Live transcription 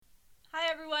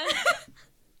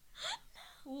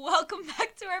welcome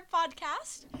back to our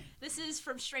podcast. This is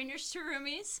From Strangers to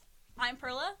Roomies. I'm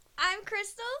Perla. I'm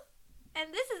Crystal,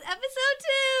 and this is episode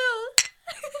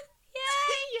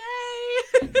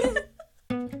 2! Yay!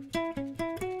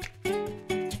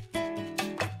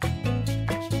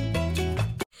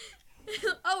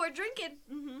 Oh, we're drinking.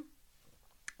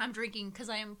 I'm drinking because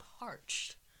I am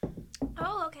parched.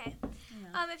 Oh, okay.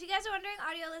 Yeah. If you guys are wondering,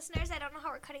 audio listeners, I don't know how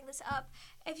we're cutting this up.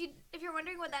 If you're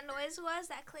wondering what that noise was,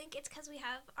 that clink, it's because we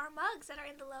have our mugs that are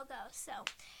in the logo. So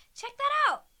check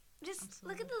that out. Just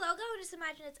Look at the logo and just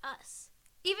imagine it's us.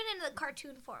 Even in the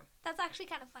cartoon form. That's actually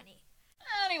kind of funny.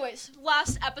 Anyways,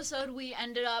 last episode we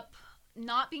ended up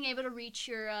not being able to reach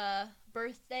your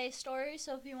birthday story.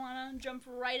 So if you want to jump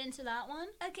right into that one.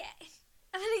 Okay.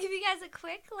 I'm going to give you guys a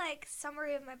quick,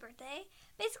 summary of my birthday.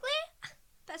 Basically,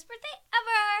 best birthday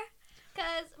ever.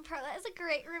 Because Perla is a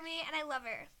great roomie, and I love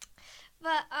her.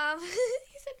 But, you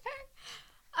said fair.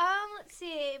 Let's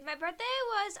see. My birthday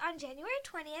was on January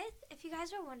 20th, if you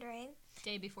guys are wondering.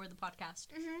 Day before the podcast.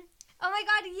 Oh my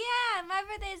god, yeah! My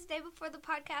birthday is the day before the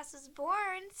podcast was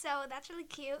born, so that's really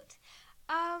cute.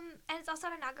 And it's also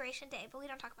an inauguration day, but we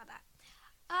don't talk about that.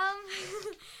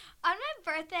 On my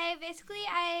birthday, basically,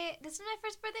 this was my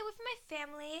first birthday with my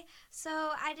family, so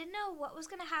I didn't know what was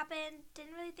going to happen,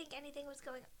 didn't really think anything was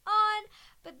going on,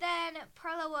 but then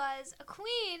Perla was a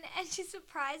queen, and she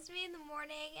surprised me in the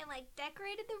morning and,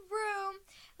 decorated the room,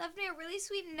 left me a really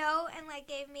sweet note, and,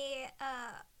 gave me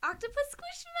octopus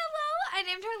squishmallow. I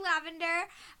named her Lavender,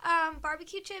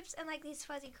 barbecue chips, and, these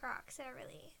fuzzy Crocs that are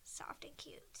really soft and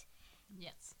cute.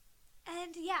 Yes.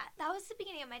 And yeah, that was the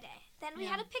beginning of my day. Then we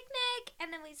had a picnic,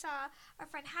 and then we saw our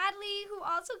friend Hadley, who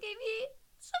also gave me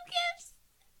some gifts.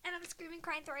 And I'm screaming,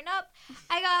 crying, throwing up.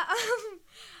 I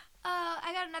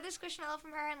got another squishmallow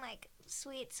from her and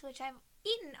sweets, which I've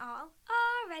eaten all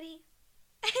already.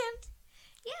 And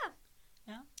yeah,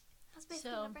 that was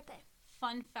basically my birthday.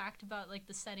 Fun fact about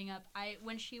the setting up.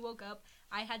 When she woke up,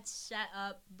 I had set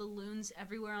up balloons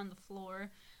everywhere on the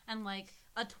floor and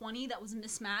a 20 that was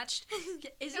mismatched.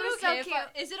 Is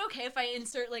it okay if I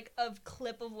insert a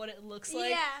clip of what it looks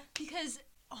like? Yeah. Because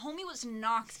homie was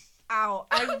knocked out.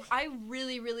 I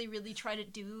really, really, really tried to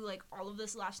do all of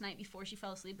this last night before she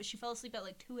fell asleep, but she fell asleep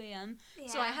at 2 a.m. Yeah.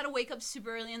 So I had to wake up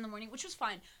super early in the morning, which was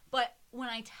fine. But when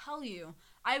I tell you,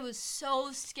 I was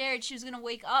so scared she was gonna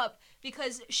wake up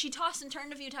because she tossed and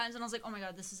turned a few times, and I was like, oh my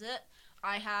god, this is it.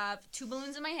 I have 2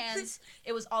 balloons in my hands.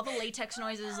 It was all the latex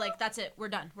noises. That's it. We're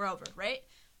done. We're over, right?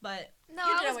 But no,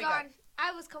 I was gone.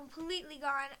 I was completely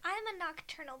gone. I'm a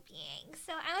nocturnal being,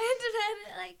 so I went to bed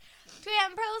at 2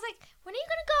 a.m. Pearl was like, when are you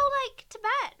gonna go to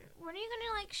bed? When are you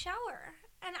gonna shower?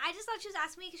 And I just thought she was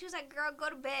asking me because she was like, girl, go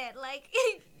to bed.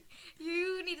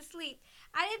 You need to sleep.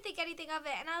 I didn't think anything of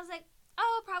it, and I was like,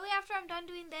 oh, probably after I'm done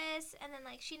doing this. And then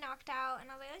she knocked out,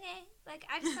 and I was like, okay.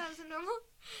 I just thought it was a normal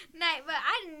night, but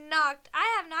I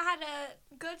have not had a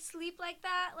good sleep like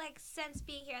that since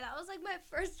being here. That was my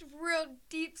first real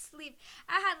deep sleep.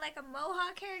 I had a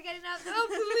mohawk hair getting up. Oh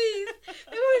please,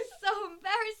 it was so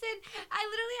embarrassing. I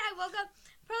woke up.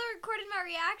 Probably recorded my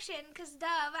reaction because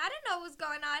I didn't know what was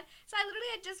going on. So I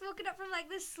literally had just woken up from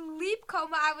this sleep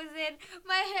coma I was in.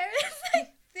 My hair is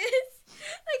this,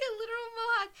 a literal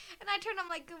mohawk, and I turned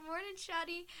on good morning,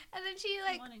 Shotty, and then she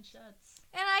good morning, Shots.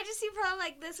 And I just see Pearl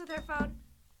this with her phone.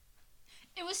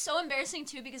 It was so embarrassing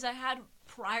too because I had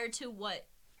prior to what,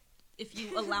 if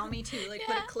you allow me to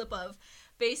put a clip of,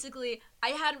 basically I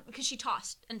had because she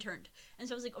tossed and turned, and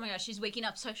so I was like, oh my gosh, she's waking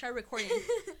up, so I started recording.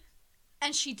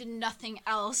 And she did nothing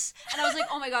else. And I was like,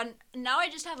 oh my god, now I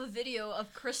just have a video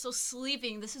of Crystal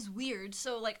sleeping. This is weird.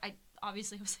 So I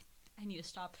was like, I need to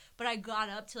stop. But I got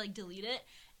up to delete it,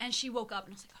 and she woke up,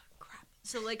 and I was like, oh crap.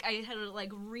 So I had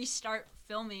to restart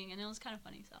filming, and it was kind of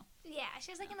funny. So yeah, she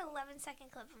has an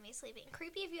 11-second clip of me sleeping.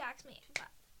 Creepy if you ask me, but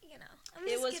I'm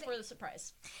just kidding. For the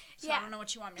surprise. So yeah. I don't know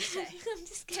what you want me to say. I'm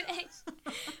just kidding.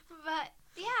 But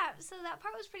yeah, so that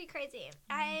part was pretty crazy.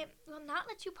 I will not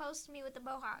let you post me with the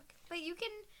mohawk, but you can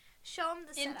show them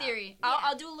the setup. In theory. Yeah.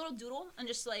 I'll do a little doodle and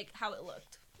just how it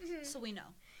looked, so we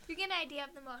know. You get an idea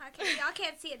of the mohawk hair. Y'all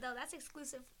can't see it though. That's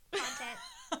exclusive content.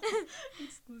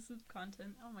 Exclusive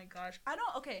content. Oh my gosh.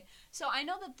 Okay. So I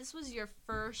know that this was your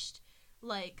first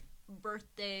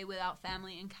birthday without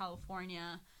family in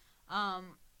California.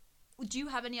 Do you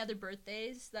have any other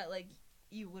birthdays that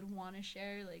you would want to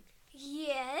share?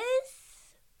 Yes.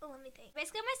 Let me think.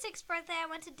 Basically, on my 6th birthday, I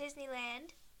went to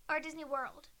Disneyland. Or Disney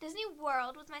World. Disney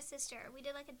World with my sister. We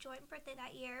did a joint birthday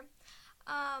that year.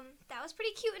 That was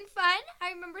pretty cute and fun. I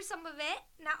remember some of it,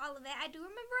 not all of it. I do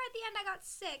remember at the end I got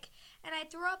sick, and I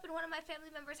threw up in one of my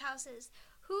family members' houses.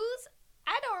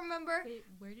 I don't remember Wait,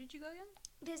 where did you go again?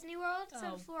 Disney World. It's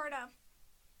in Florida.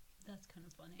 That's kind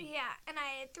of funny. Yeah, and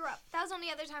I threw up. That was the only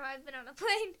other time I've been on a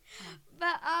plane. Oh.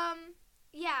 But,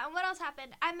 yeah, and what else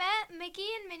happened? I met Mickey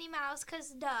and Minnie Mouse, because,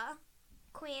 duh,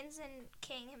 Queens and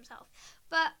King himself.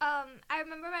 But, I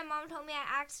remember my mom told me,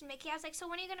 I asked Mickey, I was like, so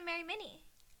when are you going to marry Minnie?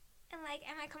 And, like,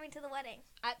 am I coming to the wedding?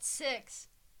 At 6.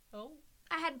 Oh.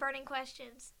 I had burning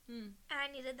questions, Mm. and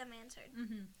I needed them answered.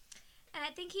 Mm-hmm. And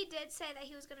I think he did say that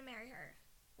he was going to marry her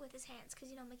with his hands, because,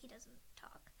 Mickey doesn't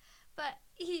talk. But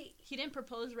he didn't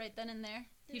propose right then and there.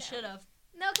 He No. should have.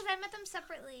 No, because I met them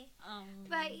separately.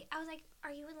 But I was like,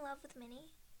 are you in love with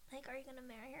Minnie? Like, are you going to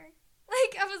marry her?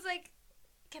 Like, I was like,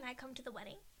 can I come to the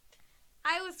wedding?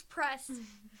 I was pressed.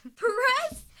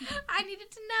 Pressed? I needed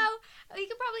to know. You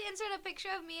could probably insert a picture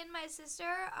of me and my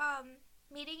sister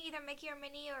meeting either Mickey or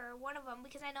Minnie or one of them,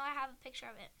 because I know I have a picture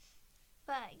of it.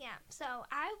 But, yeah. So,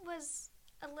 I was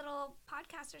a little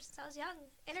podcaster since I was young.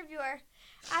 Interviewer.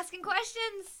 Asking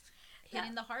questions.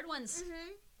 Hitting the hard ones.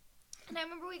 Mm-hmm. And I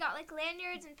remember we got, like,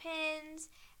 lanyards and pins,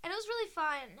 and it was really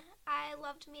fun. I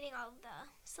loved meeting all of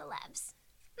the celebs.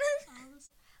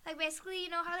 Like, basically, you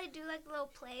know how they do, like,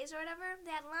 little plays or whatever?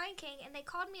 They had Lion King, and they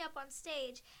called me up on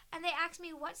stage, and they asked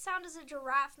me, what sound does a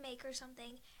giraffe make or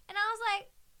something? And I was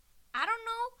like, I don't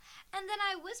know. And then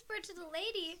I whispered to the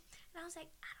lady, and I was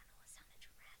like, I don't know what sound a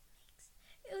giraffe makes.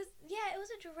 It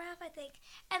was a giraffe, I think.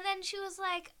 And then she was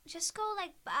like, just go,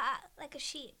 like, bah, like a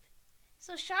sheep.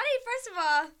 So Shadi, first of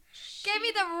all, gave me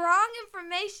the wrong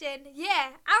information.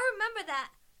 Yeah, I remember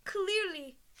that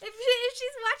clearly. If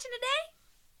she's watching today,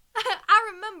 I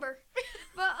remember.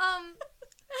 But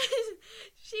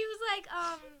she was like,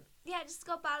 yeah, just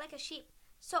go by like a sheep.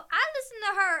 So I listened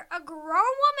to her, a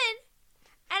grown woman,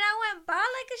 and I went by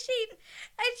like a sheep,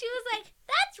 and she was like,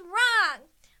 that's wrong.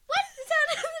 What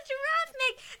sound does a giraffe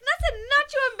make? And I said,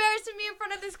 not you embarrassing me in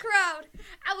front of this crowd.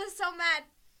 I was so mad.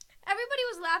 Everybody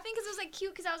was laughing because it was, like,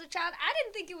 cute because I was a child. I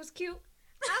didn't think it was cute.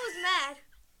 I was mad.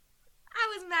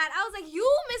 I was like, you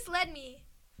misled me.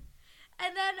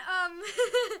 And then,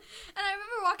 and I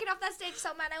remember walking off that stage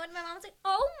so mad. I went to my mom and was like,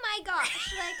 oh, my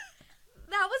gosh. Like,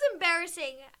 that was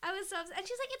embarrassing. I was so upset. And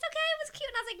she's like, it's okay. It was cute.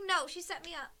 And I was like, no, she set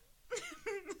me up.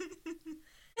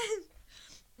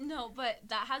 No, but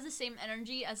that has the same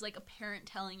energy as, like, a parent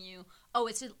telling you, oh,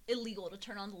 it's illegal to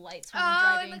turn on the lights when you're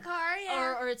driving. In the car,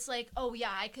 yeah. Or it's like, oh, yeah,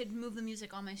 I could move the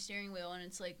music on my steering wheel, and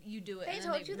it's like, you do it. They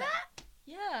told you that?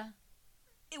 Yeah.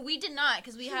 We did not,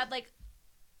 because we had, like,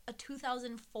 a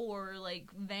 2004,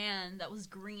 like, van that was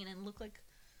green and looked like,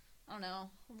 I don't know,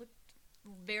 looked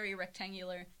very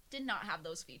rectangular. Did not have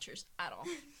those features at all.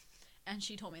 And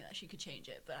she told me that she could change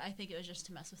it, but I think it was just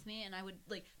to mess with me, and I would,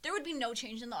 like, there would be no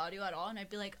change in the audio at all, and I'd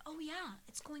be like, oh, yeah,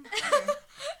 it's going higher.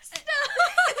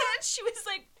 And she was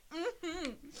like,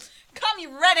 caught me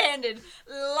red-handed,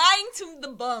 lying to the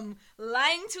bum,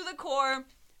 lying to the core,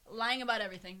 lying about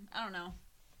everything. I don't know,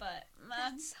 but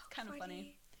that's so kind of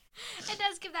funny. It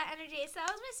does give that energy. So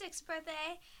that was my 6th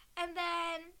birthday, and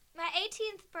then my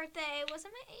 18th birthday, was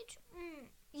it my age?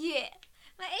 Yeah.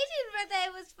 My 18th birthday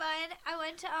was fun. I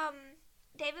went to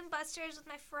Dave & Buster's with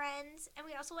my friends, and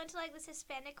we also went to, like, this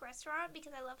Hispanic restaurant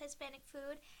because I love Hispanic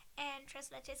food and tres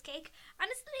leches cake.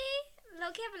 Honestly,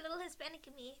 low-key have a little Hispanic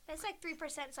in me. That's like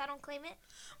 3%, so I don't claim it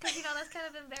because, that's kind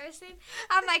of embarrassing.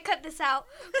 I might cut this out.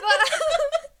 But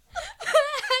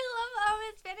I love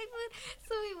Hispanic food,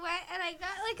 so we went, and I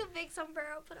got, like, a big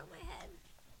sombrero put on my head.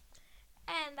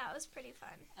 And that was pretty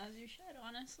fun. As you should,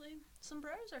 honestly.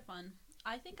 Sombreros are fun.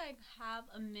 I think I have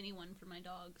a mini one for my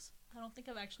dogs. I don't think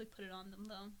I've actually put it on them,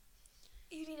 though.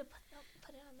 You need to put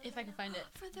it on them. If I can find it.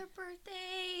 For their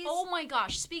birthdays. Oh my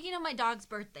gosh, speaking of my dog's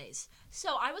birthdays.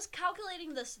 So I was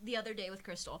calculating this the other day with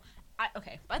Crystal.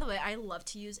 Okay, by the way, I love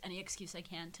to use any excuse I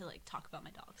can to, like, talk about my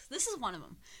dogs. This is one of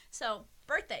them. So,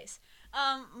 birthdays.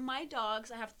 My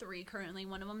dogs, I have 3 currently.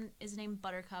 One of them is named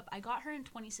Buttercup. I got her in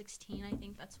 2016. I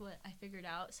think that's what I figured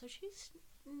out. So she's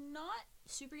not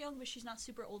super young, but she's not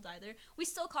super old either. We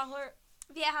still call her...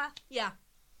 Vieja. Yeah.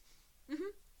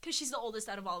 Because she's the oldest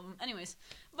out of all of them. Anyways.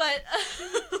 But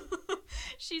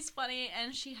she's funny,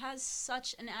 and she has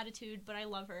such an attitude, but I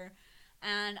love her.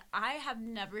 And I have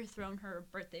never thrown her a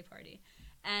birthday party.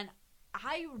 And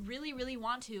I really, really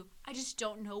want to. I just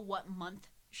don't know what month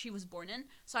she was born in.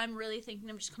 So I'm really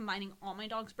thinking of just combining all my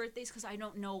dogs' birthdays because I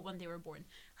don't know when they were born.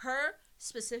 Her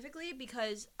specifically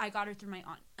because I got her through my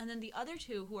aunt. And then the other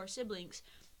 2 who are siblings,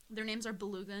 their names are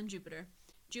Beluga and Jupiter.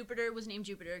 Jupiter was named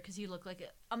Jupiter because he looked like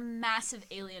a massive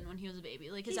alien when he was a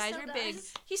baby. Like, his eyes were big.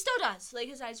 He still does. Like,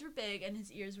 his eyes were big and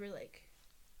his ears were, like...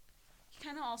 He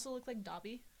kind of also looked like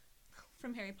Dobby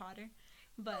from Harry Potter.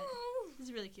 But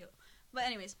he's really cute. But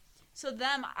anyways, So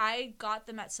them, I got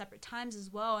them at separate times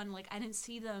as well, and like I didn't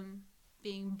see them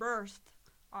being birthed,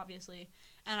 obviously,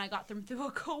 and I got them through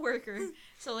a coworker.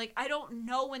 So like I don't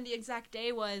know when the exact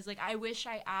day was. Like I wish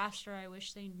I asked, or I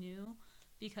wish they knew,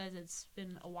 because it's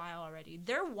been a while already.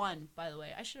 They're 1, by the way.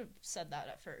 I should have said that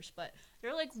at first, but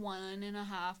they're like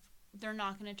 1.5. They're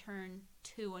not gonna turn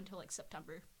 2 until like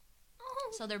September.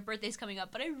 Oh. So their birthday's coming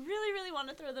up, but I really, really want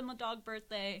to throw them a dog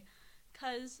birthday,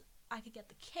 because I could get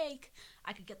the cake,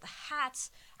 I could get the hats.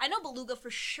 I know Beluga for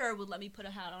sure would let me put a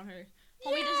hat on her.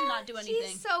 Homie does not do anything.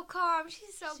 She's so calm.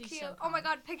 She's so She's cute. so Oh my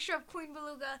calm. god, picture of Queen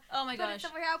Beluga. Oh my Put gosh. it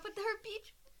somewhere. I'll put her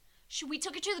beach. We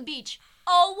took her to the beach.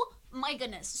 Oh my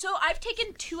goodness. So I've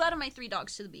taken 2 out of my 3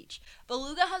 dogs to the beach.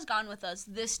 Beluga has gone with us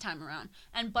this time around,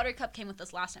 and Buttercup came with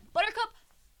us last time. Buttercup,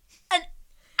 an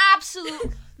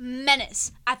absolute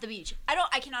menace at the beach.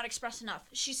 I cannot express enough.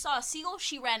 She saw a seagull,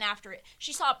 she ran after it.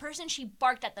 She saw a person, she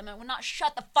barked at them and would not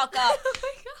shut the fuck up. Oh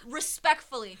my god.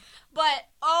 Respectfully. But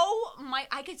oh my,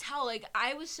 I could tell, like,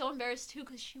 I was so embarrassed too,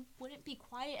 because she wouldn't be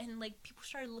quiet, and like people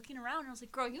started looking around, and I was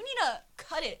like, girl, you need to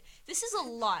cut it. This is a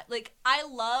lot. Like, I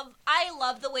love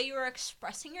the way you are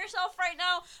expressing yourself right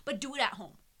now, but do it at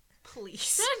home.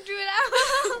 Please. Don't do it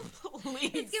out.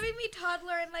 Please. It's giving me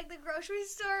toddler in like the grocery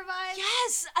store vibe.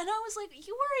 Yes, and I was like,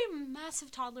 you are a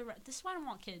massive toddler. This is why I don't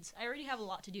want kids. I already have a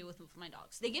lot to deal with my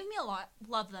dogs. They give me a lot,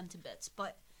 love them to bits,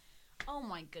 but oh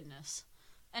my goodness.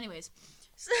 Anyways,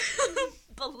 so,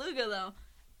 Beluga though,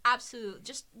 absolute,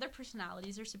 just their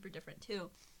personalities are super different too.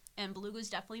 And Beluga's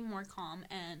definitely more calm,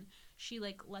 and she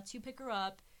like lets you pick her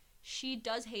up. She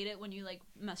does hate it when you like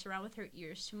mess around with her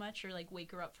ears too much or like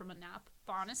wake her up from a nap.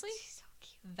 But honestly, She's so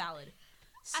cute. valid.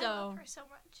 I So love her so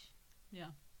much.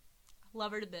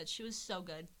 love her to bits. She was so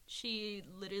good. She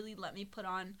literally let me put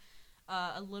on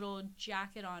a little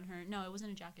jacket on her. No, it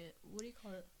wasn't a jacket. What do you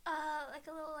call it? Like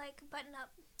a little like button up.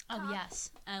 Oh, top.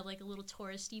 yes. Like a little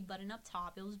touristy button-up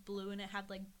top. It was blue, and it had,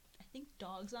 like, I think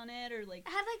dogs on it, or, like... It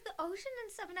had like the ocean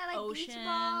and stuff, and it had like beach ocean.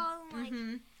 ball. And, like,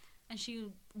 Mm-hmm. And she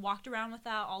walked around with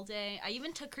that all day. I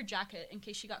even took her jacket in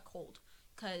case she got cold,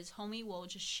 because homie will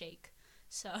just shake.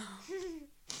 So,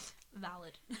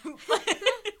 valid.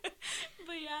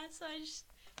 But yeah, so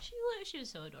she was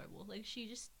so adorable. Like, she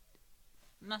just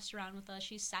messed around with us.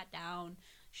 She sat down.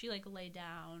 She, like, lay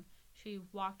down. She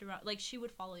walked around. Like, she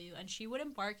would follow you, and she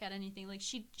wouldn't bark at anything. Like,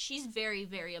 she's very,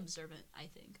 very observant, I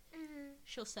think. mhm.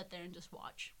 She'll sit there and just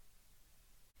watch.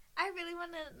 I really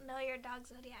want to know your dog's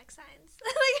zodiac signs.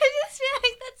 Like, I just feel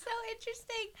like that's so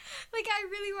interesting. Like, I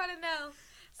really want to know.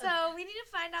 So, we need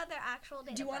to find out their actual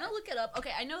date. Do you want to look it up?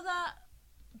 Okay, I know that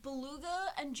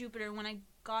Beluga and Jupiter, when I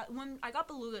got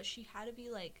Beluga, she had to be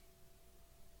like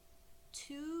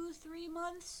 2-3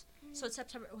 months. So it's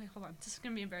September. Wait, hold on. This is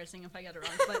gonna be embarrassing if I get it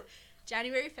wrong. But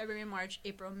January, February, March,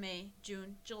 April, May,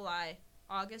 June, July,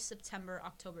 August, September,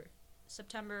 October.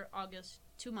 September, August,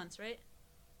 2 months, right?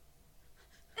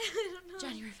 I don't know.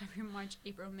 January, February, March,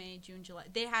 April, May, June, July.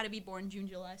 They had to be born June,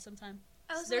 July sometime.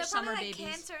 Oh, so they're they're probably summer like babies.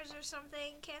 Cancers or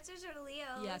something. Cancers or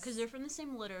Leos. Yeah, because they're from the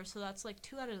same litter, so that's like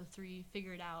 2 out of the 3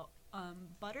 figured out.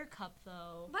 Buttercup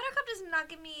though. Buttercup does not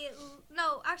give me.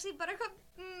 No, actually, Buttercup.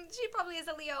 She probably is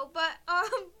a Leo, but I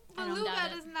don't Beluga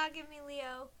doubt it. does not give me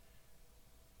Leo.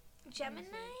 Gemini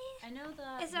I know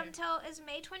that. is here. is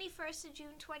May 21st to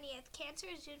June 20th. Cancer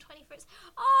is June 21st.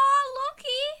 Oh,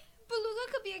 Loki.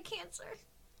 Beluga could be a Cancer.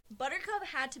 Buttercup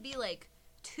had to be like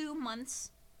 2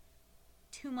 months.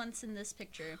 2 months in this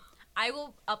picture. I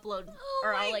will upload Oh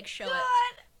or my I'll like show God.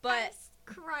 it. But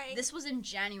I'm crying. this was in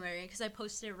January because I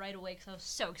posted it right away because I was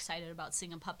so excited about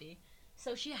seeing a puppy.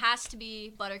 So she has to be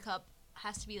Buttercup.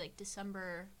 Has to be like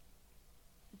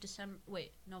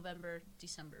November,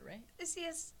 December, right? Is he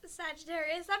a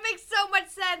Sagittarius? That makes so much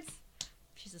sense.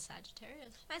 She's a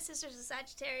Sagittarius. My sister's a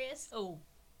Sagittarius. Oh,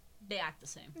 they act the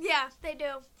same. Yeah, they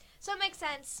do. So it makes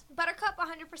sense. Buttercup,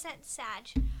 100% Sag.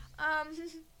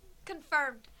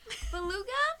 Confirmed.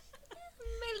 Beluga,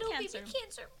 my little Cancer. baby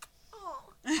Cancer.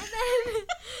 Oh. And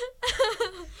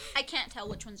then, I can't tell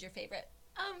which one's your favorite.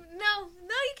 no,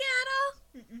 you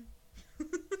can't. Mm-mm.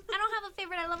 I don't have a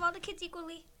favorite. I love all the kids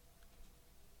equally.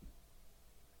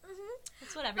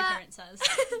 That's what every But- parent says.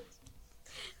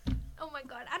 Oh my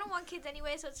god, I don't want kids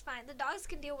anyway, so it's fine. The dogs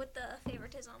can deal with the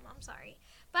favoritism. I'm sorry,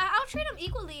 but I'll treat them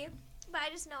equally. But I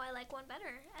just know I like one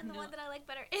better, and the No. one that I like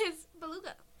better is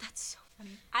Beluga. That's so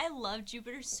funny. I love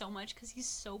Jupiter so much because he's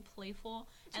so playful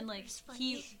and like Jupiter's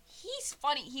funny. he's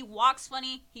funny. He walks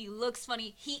funny. He looks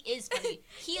funny. He is funny.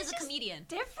 He is a just comedian.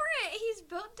 Different. He's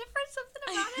built different. Something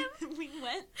about him. We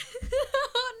went.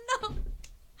 Oh no.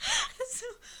 So,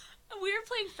 we were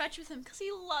playing fetch with him because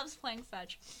he loves playing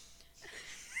fetch.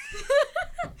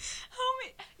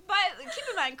 Homie, keep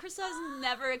in mind, Crystal has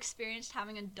never experienced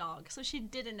having a dog, so she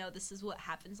didn't know this is what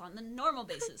happens on the normal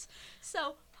basis.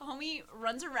 So homie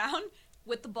runs around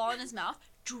with the ball in his mouth,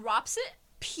 drops it,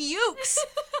 pukes,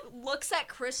 looks at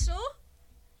Crystal,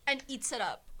 and eats it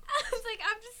up. I was like,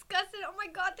 I'm disgusted. Oh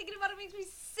my god, thinking about it makes me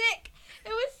sick.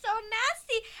 It was so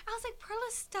nasty. I was like,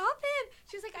 Perla, stop him.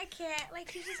 She was like, I can't.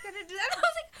 Like, he's just gonna do that. And I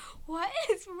was like, what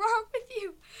is wrong with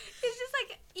you? He's just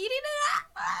like eating it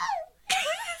up.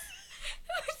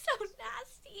 It was so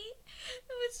nasty.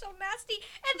 It was so nasty.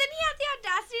 And then he had the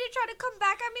audacity to try to come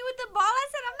back at me with the ball. I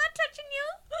said, I'm not touching you.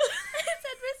 I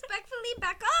said, respectfully,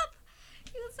 back up.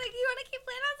 He was like, you want to keep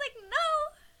playing? I was like, no.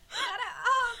 Shut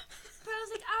up. But I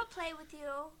was like, I'll play with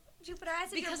you, Jupiter. I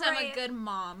said, Because you're I'm a brave. good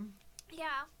mom.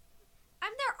 Yeah.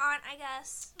 I'm their aunt, I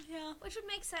guess. Yeah. Which would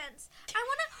make sense. Oh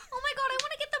my god, I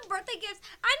want to get them birthday gifts.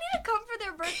 I need to come for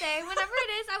their birthday. Whenever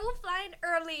it is, I will fly in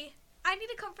early. I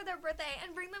need to come for their birthday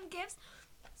and bring them gifts.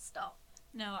 Stop.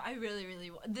 No, I really,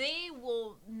 really will. They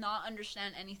will not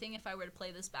understand anything if I were to play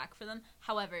this back for them.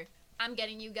 However, I'm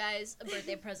getting you guys a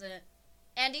birthday present.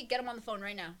 Andy, get him on the phone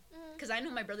right now. Because I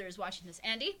know my brother is watching this.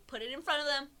 Andy, put it in front of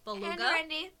them. Beluga. And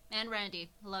Randy. And Randy.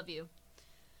 Love you.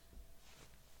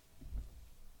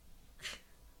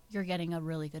 You're getting a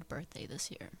really good birthday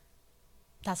this year.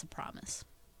 That's a promise.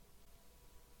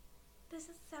 This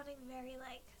is sounding very,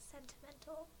 like,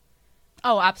 sentimental.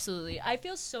 Oh, absolutely. I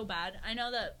feel so bad. I know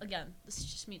that, again, this is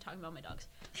just me talking about my dogs.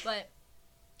 But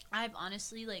I've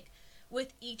honestly, like,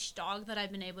 with each dog that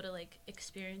I've been able to, like,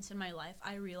 experience in my life,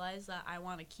 I realize that I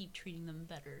want to keep treating them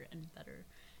better and better.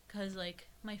 Because, like,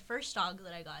 my first dog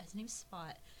that I got, his name's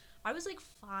Spot. I was, like,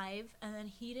 5, and then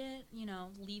he didn't,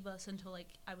 leave us until, like,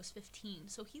 I was 15.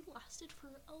 So he lasted for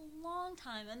a long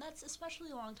time, and that's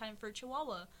especially a long time for a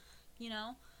Chihuahua,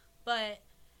 But,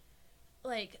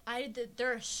 like,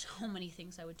 there are so many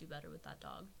things I would do better with that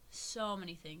dog. So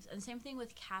many things. And same thing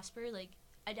with Casper. Like,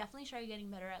 I definitely started getting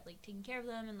better at, like, taking care of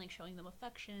them and, like, showing them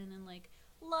affection and, like,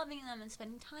 loving them and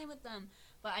spending time with them.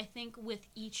 But I think with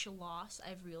each loss,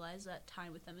 I've realized that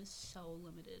time with them is so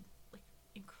limited. Like,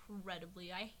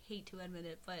 incredibly. I hate to admit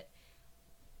it, but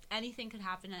anything could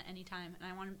happen at any time. And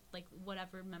I want to, like,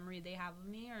 whatever memory they have of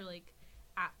me or, like,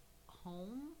 at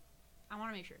home, I want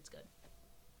to make sure it's good.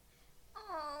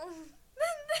 Oh,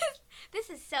 this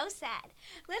is so sad.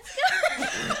 Let's go.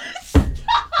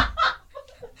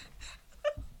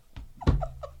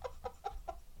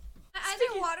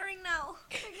 I'm watering now.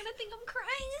 They're gonna think I'm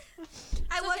crying.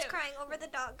 I was crying over the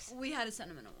dogs. We had a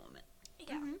sentimental moment.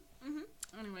 Yeah.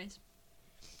 Anyways,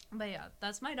 but yeah,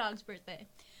 that's my dog's birthday.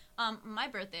 My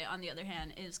birthday, on the other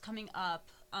hand, is coming up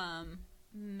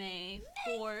May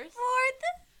 4th.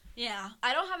 Yeah,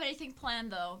 I don't have anything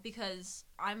planned though because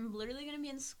I'm literally gonna be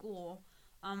in school.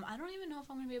 I don't even know if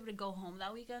I'm gonna be able to go home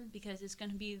that weekend because it's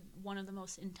gonna be one of the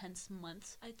most intense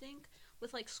months, I think,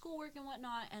 with like schoolwork and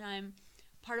whatnot. And I'm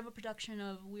part of a production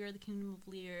of We Are the Kingdom of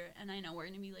Lear, and I know we're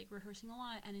gonna be like rehearsing a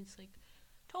lot, and it's like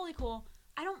totally cool.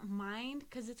 I don't mind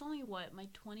because it's only my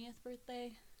 20th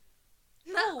birthday.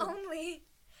 Not only.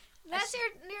 That's your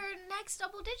next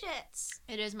double digits.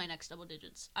 It is my next double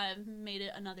digits. I've made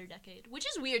it another decade, which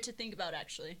is weird to think about,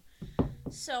 actually.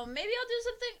 So maybe I'll do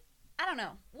something. I don't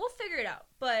know. We'll figure it out.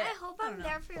 But I hope I'm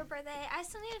there for your birthday. I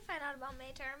still need to find out about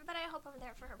May term, but I hope I'm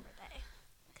there for her birthday.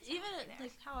 Even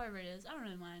like however it is, I don't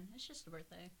really mind. It's just a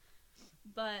birthday.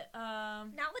 But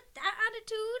not with that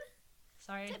attitude.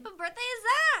 Sorry. What type of birthday is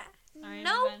that? Sorry,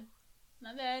 no.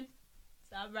 Not bad.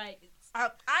 It's all right.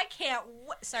 I can't.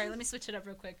 Sorry, let me switch it up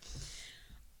real quick.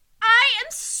 I am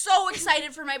so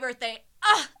excited for my birthday.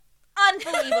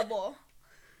 Unbelievable.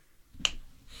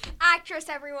 Actress,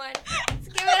 everyone. Let's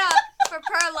give it up for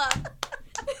Perla.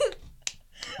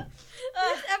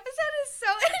 This episode is so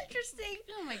interesting.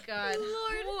 Oh my god.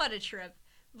 Lord. What a trip.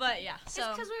 But yeah, so.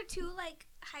 It's because we're too, like,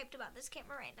 hyped about this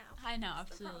camera right now. I know,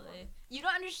 absolutely. You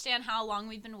don't understand how long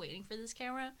we've been waiting for this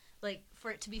camera. Like,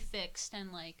 for it to be fixed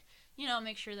and, like,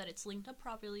 make sure that it's linked up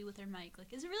properly with our mic.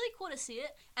 Like, it's really cool to see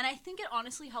it. And I think it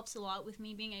honestly helps a lot with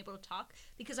me being able to talk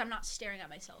because I'm not staring at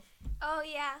myself. Oh,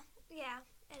 yeah. Yeah,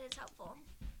 it is helpful.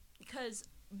 Because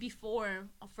before,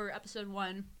 for episode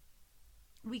 1,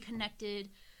 we connected,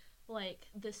 like,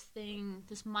 this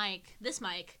mic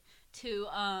to,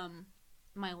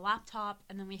 my laptop,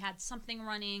 and then we had something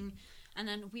running, and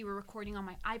then we were recording on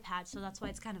my iPad, so that's why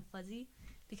it's kind of fuzzy,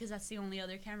 because that's the only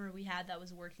other camera we had that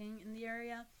was working in the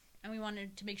area. And we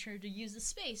wanted to make sure to use the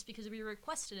space because we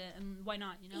requested it, and why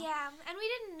not, Yeah, and we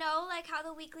didn't know, like, how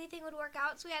the weekly thing would work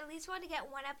out, so we at least wanted to get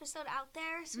one episode out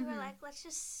there, so we were like, let's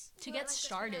just to get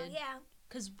started. Yeah.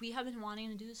 Because we have been wanting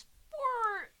to do this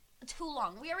for too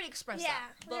long. We already expressed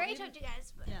that. Yeah, we already told you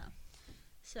guys. But. Yeah.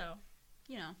 So,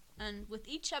 you know, and with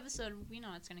each episode, we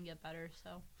know it's going to get better,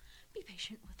 so be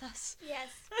patient with us. Yes,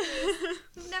 please.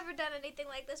 We've never done anything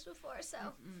like this before, so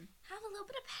have a little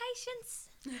bit of patience.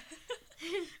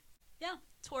 Yeah,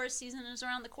 Taurus season is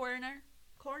around the corner.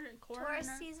 Taurus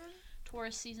season.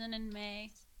 Taurus season in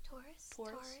May. Taurus.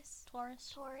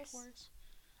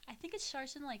 I think it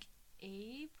starts in like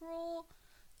April,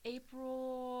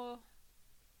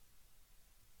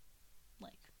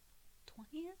 like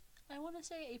 20th. I want to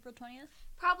say April 20th.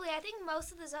 Probably. I think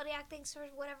most of the zodiac things, for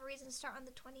whatever reason, start on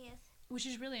the 20th. Which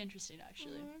is really interesting,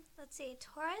 actually. Let's see.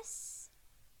 Taurus.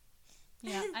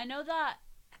 Yeah, I know that.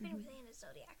 I've been really into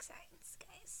zodiac signs,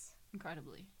 guys.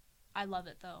 Incredibly. I love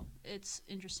it, though. It's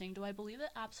interesting. Do I believe it?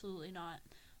 Absolutely not.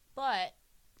 But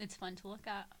it's fun to look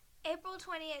at. April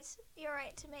 20th. You're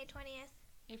right, to May 20th.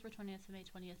 April 20th to May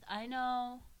 20th. I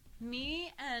know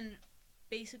me and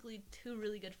basically two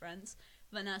really good friends,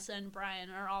 Vanessa and Brian,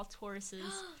 are all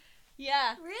Tauruses.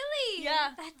 Yeah. Really?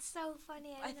 Yeah. That's so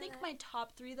funny. I think my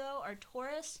top 3, though, are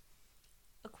Taurus,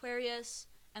 Aquarius,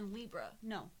 and Libra.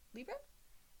 No. Libra?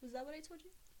 Was that what I told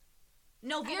you?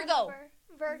 No, Virgo.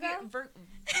 Virgo? Virgo.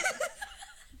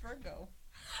 Virgo.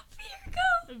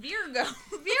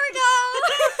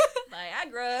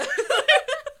 Viagra.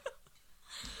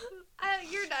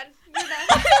 You're done.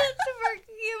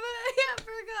 Yeah,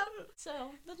 Virgo.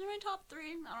 So, those are my top 3.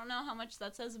 I don't know how much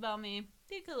that says about me.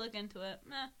 You could look into it.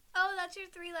 Meh. Oh, that's your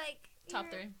 3, like...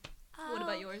 Top 3. What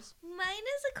about yours? Mine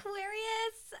is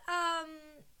Aquarius,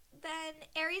 then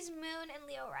Aries moon, and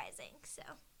Leo rising. So,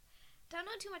 don't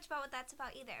know too much about what that's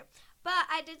about either. But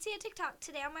I did see a TikTok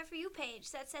today on my For You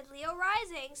page that said Leo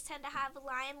risings tend to have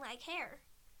lion-like hair.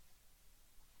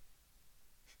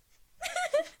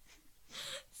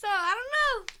 So, I don't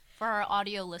know. For our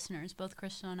audio listeners, both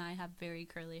Crystal and I have very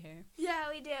curly hair. Yeah,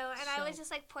 we do. And I was just,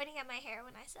 like, pointing at my hair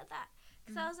when I said that.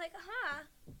 Because I was like,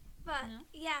 But,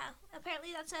 yeah,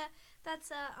 apparently that's a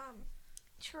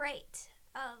trait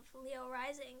of Leo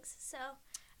risings. So...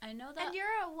 I know that. And you're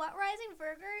a what rising?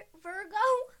 Virgo?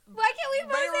 Why can't we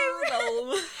both say Virgo?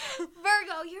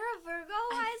 Virgo. You're a Virgo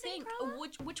rising, Perla?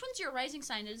 Which one's your rising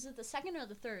sign? Is it the 2nd or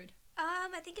the 3rd?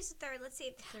 I think it's the 3rd. Let's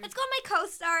see. Let's go on my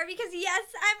co-star because, yes,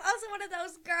 I'm also one of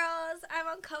those girls. I'm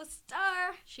on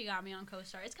co-star. She got me on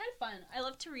co-star. It's kind of fun. I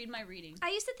love to read my reading. I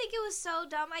used to think it was so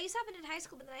dumb. I used to have it in high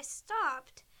school, but then I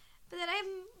stopped. But then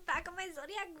I'm back on my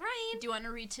zodiac grind. Do you want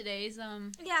to read today's,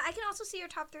 Yeah, I can also see your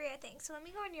top 3, I think. So let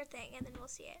me go on your thing, and then we'll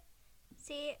see it.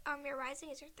 See, your rising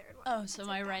is your 3rd one. Oh, so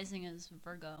my rising is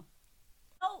Virgo.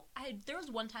 Oh, there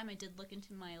was one time I did look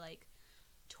into my, like,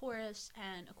 Taurus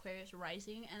and Aquarius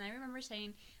rising, and I remember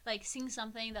seeing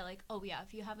something that, like, oh, yeah,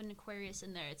 if you have an Aquarius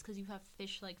in there, it's because you have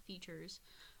fish-like features.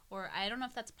 Or I don't know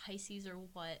if that's Pisces or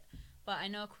what, but I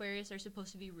know Aquarius are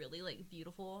supposed to be really, like,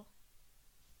 beautiful.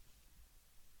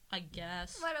 I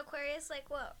guess. What, Aquarius? Like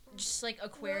what? Just like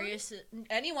Aquarius. Really?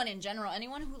 Anyone in general.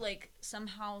 Anyone who like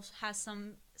somehow has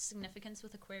some significance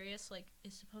with Aquarius like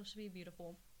is supposed to be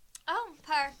beautiful. Oh,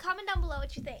 comment down below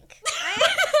what you think.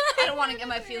 I don't want to get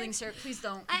my feelings hurt. Please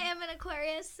don't. I am an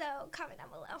Aquarius, so comment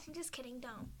down below. I'm just kidding.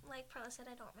 Don't. Like Perla said,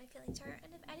 I don't want my feelings hurt.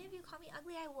 And if any of you call me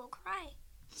ugly, I will cry.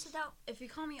 So don't. If you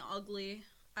call me ugly,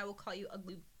 I will call you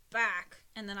ugly back,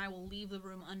 and then I will leave the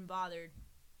room unbothered.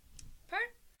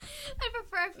 I'd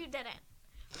prefer if you didn't.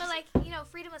 But, like,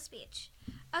 freedom of speech.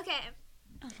 Okay.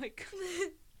 Oh, my God.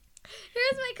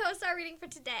 Here's my co-star reading for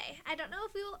today. I don't know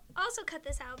if we will also cut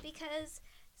this out because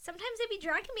sometimes they'd be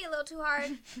dragging me a little too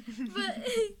hard. But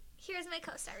here's my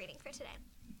co-star reading for today.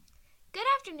 Good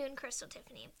afternoon, Crystal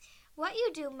Tiffany. What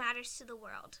you do matters to the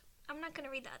world. I'm not going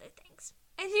to read the other things.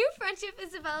 A new friendship is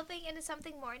developing into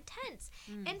something more intense.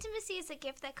 Intimacy is a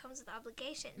gift that comes with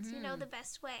obligations. You know the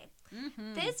best way.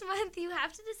 This month, you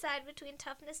have to decide between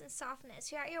toughness and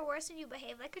softness. You're at your worst and you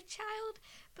behave like a child.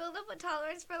 Build up a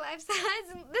tolerance for life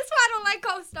size. And this is why I don't like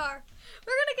co-star.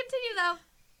 We're going to continue, though.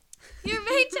 Your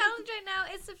main challenge right now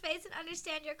is to face and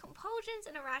understand your compulsions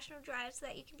and irrational drives so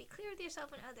that you can be clear with yourself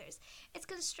and others. It's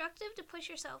constructive to push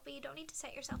yourself, but you don't need to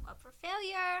set yourself up for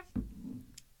failure.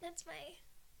 That's my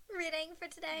reading for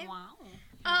today. Wow.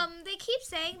 They keep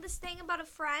saying this thing about a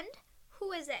friend.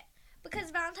 Who is it?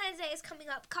 Because Valentine's Day is coming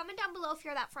up. Comment down below if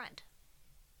you're that friend.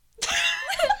 Not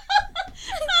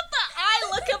that I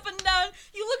look up and down.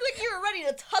 You look like you were ready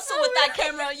to tussle with that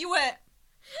camera. You went.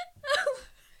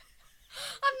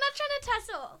 I'm not trying to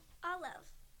tussle. I'll love.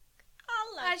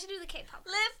 I should do the K-pop.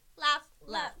 Live, laugh,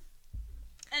 love.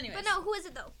 Anyways. But no, who is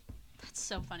it though? That's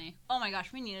so funny. Oh my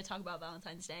gosh, we need to talk about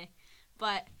Valentine's Day.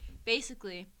 But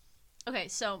basically, okay,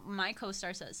 so my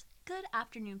co-star says, good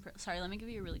afternoon, Perla. Sorry, let me give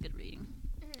you a really good reading.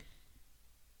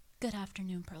 Good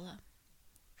afternoon, Perla.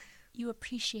 You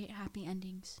appreciate happy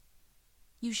endings.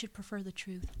 you should prefer the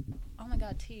truth. Oh my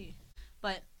god, tea.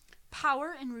 But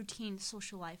power and routine,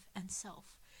 social life, and self.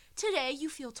 Today, you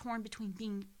feel torn between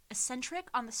being eccentric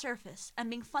on the surface and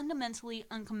being fundamentally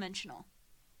unconventional.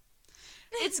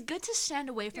 It's good to stand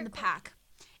away from the pack.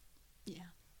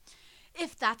 Yeah.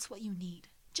 If that's what you need.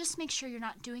 Just make sure you're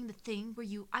not doing the thing where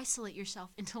you isolate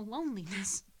yourself into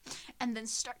loneliness and then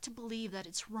start to believe that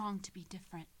it's wrong to be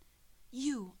different.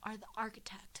 You are the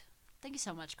architect. Thank you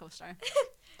so much, co-star.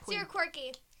 So you're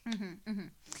quirky.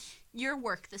 Your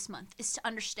work this month is to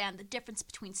understand the difference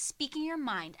between speaking your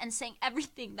mind and saying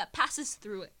everything that passes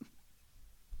through it.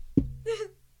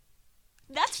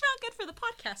 That's not good for the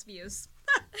podcast views.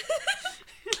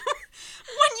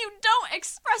 When you don't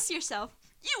express yourself,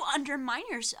 you undermine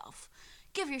yourself.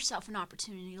 Give yourself an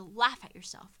opportunity to laugh at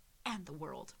yourself and the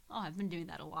world. Oh, I've been doing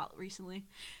that a lot recently.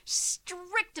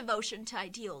 Strict devotion to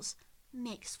ideals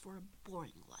makes for a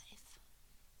boring life.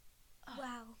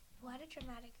 Wow, what a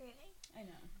dramatic reading. I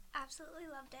know. Absolutely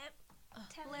loved it.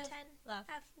 10 out of 10. Laugh,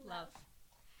 F love.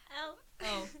 L.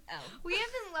 Oh, L. We have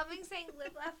been loving saying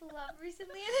live, laugh, love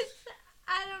recently, and it's,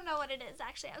 I don't know what it is,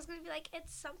 actually. I was going to be like,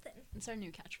 it's something. It's our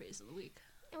new catchphrase of the week.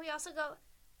 And we also go,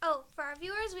 oh, for our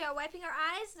viewers, we are wiping our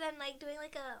eyes, then, like, doing,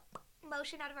 like, a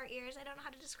motion out of our ears. I don't know how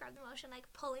to describe the motion, like,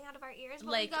 pulling out of our ears.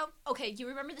 But Like, we go, okay, you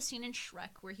remember the scene in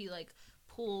Shrek where he, like,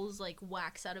 pulls, like,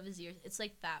 wax out of his ears? It's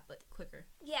like that, but quicker.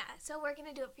 yeah, so we're going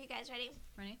to do it for you guys. Ready?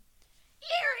 Ready?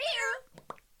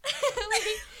 Ear.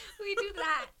 we do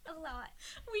that a lot.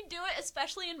 We do it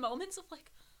especially in moments of,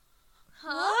 like,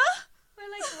 Huh? We're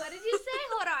like, what did you say?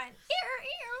 Hold on.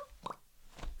 Ear.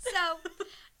 So,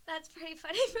 that's pretty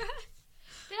funny for us.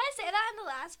 Did I say that in the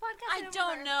last podcast? I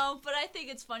don't remember. know, but I think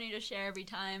it's funny to share every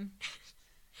time.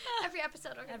 Every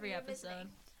episode. We're gonna Every be episode.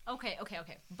 revisiting.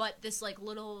 Okay. But this, like,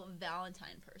 little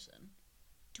Valentine person,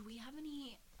 do we have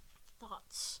any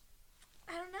thoughts?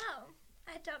 I don't know.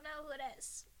 I don't know who it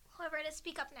is. Whoever it is,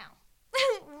 speak up now.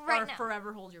 Right or now.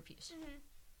 forever hold your peace. Mhm.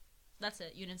 That's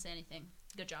it. You didn't say anything.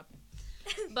 Good job.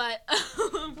 But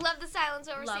Love the silence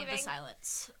we're love receiving. the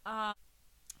silence.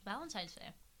 Valentine's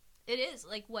Day. It is,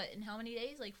 like, what, in how many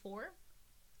days? Like 4?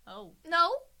 Oh.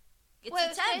 No. It's Wait,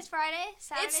 the today's 10th. Friday.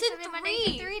 Saturday, It's in Sunday, Monday.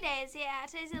 3. 3 days. Yeah,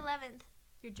 today's the 11th.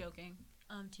 You're joking.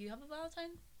 Do you have a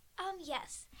Valentine?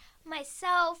 Yes.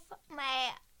 Myself,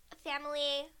 my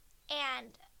family,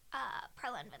 and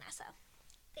Perla and Vanessa.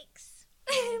 Thanks.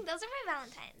 Those are my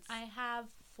Valentines. I have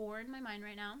 4 in my mind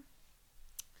right now.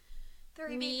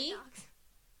 3 Me? baby dogs.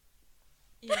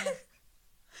 Yeah.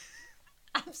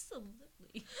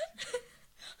 Absolutely.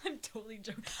 I'm totally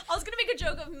joking. I was gonna make a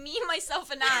joke of me,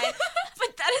 myself, and I,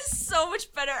 but that is so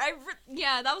much better.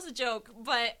 Yeah, that was a joke,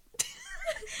 but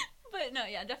but no,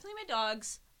 yeah, definitely my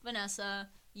dogs, Vanessa,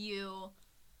 you,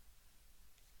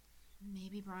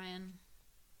 maybe Brian.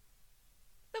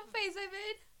 The face I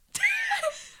made.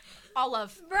 All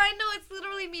love. Brian, no, it's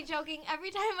literally me joking.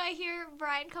 Every time I hear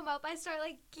Brian come up, I start,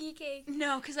 like, geeking.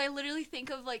 No, because I literally think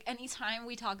of, like, anytime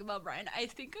we talk about Brian, I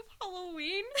think of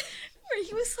Halloween, where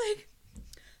he was like,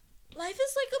 life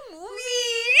is like a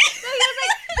movie. No,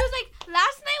 he was like,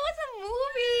 last night was a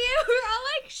movie. We were all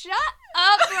like, shut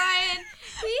up, Brian.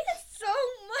 He is so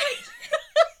much.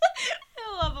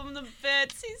 I love him to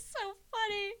bits. He's so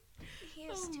funny. He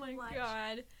is Oh too my much.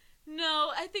 god.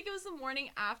 No, I think it was the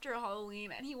morning after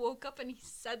Halloween, and he woke up and he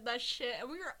said that shit, and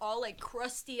we were all, like,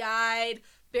 crusty-eyed,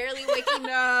 barely waking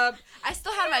up. I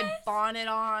still had my bonnet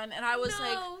on, and I was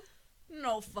like,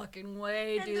 no fucking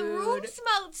way, and dude. the room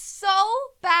smelled so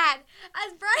bad.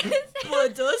 As Brian said.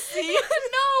 Badussy.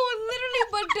 No, literally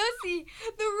badussy.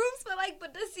 The room smelled like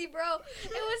badussy, bro.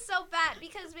 It was so bad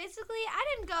because basically I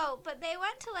didn't go, but they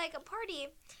went to like a party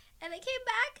and they came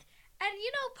back. And,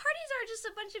 you know, parties are just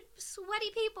a bunch of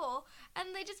sweaty people,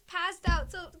 and they just passed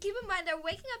out. So keep in mind, they're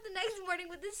waking up the next morning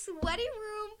with this sweaty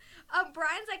room.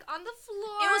 Brian's, like, on the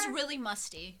floor. It was really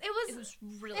musty. It was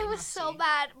really It was musty. so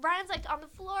bad. Brian's, like, on the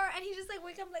floor, and he just, like,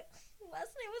 wake up, like, last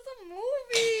night was a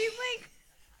movie. Like,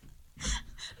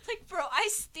 Like, bro, I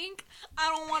stink. I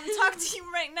don't want to talk to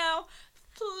you right now.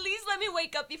 Please let me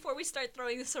wake up before we start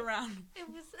throwing this around. it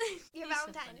was your He's so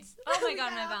Valentine's. funny. Oh, my We God,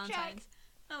 got my off track. Valentine's.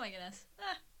 Oh, my goodness.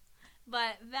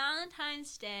 But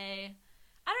Valentine's Day,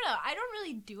 I don't know. I don't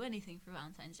really do anything for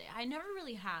Valentine's Day. I never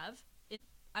really have.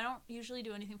 I don't usually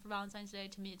do anything for Valentine's Day.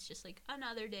 To me, it's just like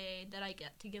another day that I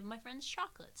get to give my friends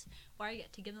chocolates, or I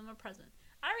get to give them a present.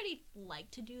 I already like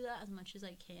to do that as much as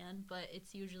I can, but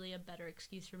it's usually a better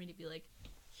excuse for me to be like,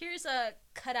 here's a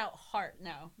cutout heart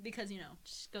now, because, you know,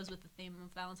 just goes with the theme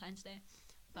of Valentine's Day.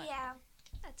 But, Yeah,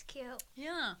 that's cute.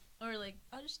 yeah. Or, like,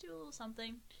 I'll just do a little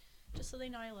something, just so they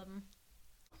know I love them.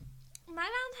 My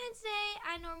Valentine's Day,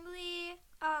 I normally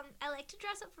I like to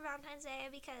dress up for Valentine's Day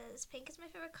because pink is my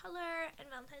favorite color, and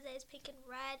Valentine's Day is pink and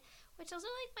red, which those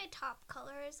are like my top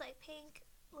colors, like pink,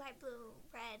 light blue,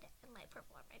 red, and light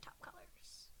purple are my top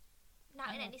colors.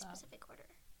 Not in any specific order.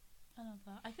 I love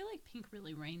that. I feel like pink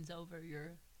really reigns over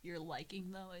your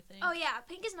liking, though, I think. Oh, yeah.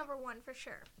 Pink is number one for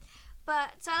sure.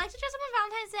 But, so I like to dress up on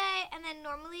Valentine's Day, and then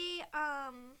normally,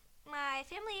 my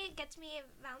family gets me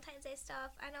Valentine's Day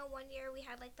stuff. I know one year we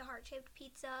had, like, the heart-shaped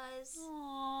pizzas.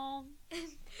 Aww.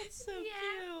 That's so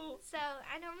cute. So,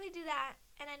 I normally do that,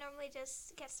 and I normally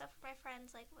just get stuff for my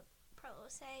friends, like what Perla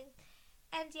was saying.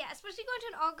 And, yeah, especially going to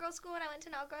an all-girls school. When I went to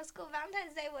an all-girls school,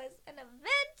 Valentine's Day was an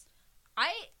event.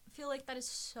 I feel like that is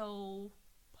so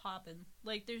poppin'.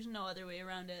 Like, there's no other way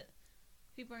around it.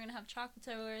 People are gonna have chocolates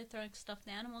everywhere, throwing stuffed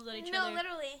animals at each other. No,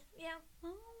 literally. Yeah.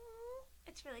 Aww.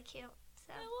 It's really cute.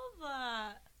 So. I love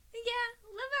that. Yeah,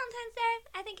 love Valentine's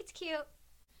Day. I think it's cute.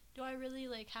 Do I really,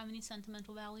 like, have any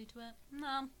sentimental value to it?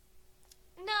 No.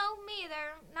 No, me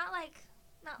either. Not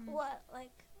what?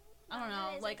 Like, I don't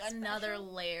know, like another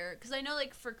layer. Because I know,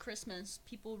 like, for Christmas,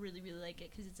 people really, really like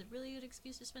it because it's a really good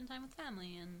excuse to spend time with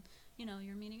family and, you know,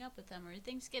 you're meeting up with them. Or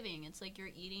Thanksgiving, it's like you're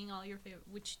eating all your favorite,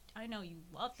 which I know you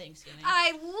love Thanksgiving.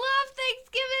 I love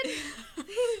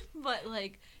Thanksgiving! But,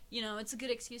 like, you know, it's a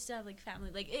good excuse to have, like,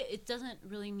 family. Like, it doesn't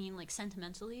really mean, like,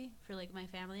 sentimentally for, like, my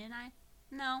family and I.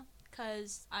 No,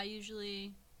 because I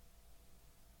usually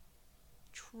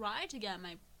try to get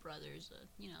my brothers a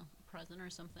present or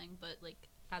something, but, like,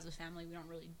 as a family, we don't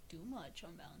really do much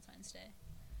on Valentine's Day.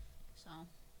 So,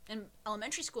 in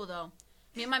elementary school, though,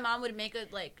 me and my mom would make a,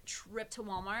 like, trip to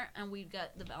Walmart, and we'd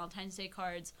get the Valentine's Day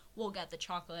cards. We'll get the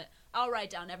chocolate. I'll write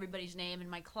down everybody's name in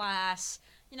my class.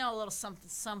 You know, a little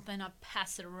something. I'll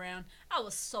pass it around. I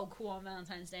was so cool on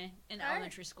Valentine's Day in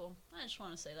elementary school. I just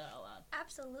want to say that out loud.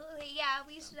 Absolutely. Yeah,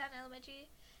 we used to do that in elementary,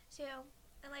 too.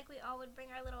 And, like, we all would bring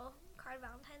our little card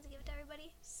Valentines and give it to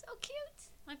everybody. So cute.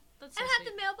 That's so and sweet. have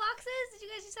the mailboxes. Did you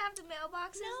guys used to have the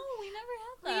mailboxes? No, we never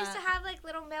had that. We used to have, like,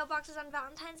 little mailboxes on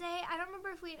Valentine's Day. I don't remember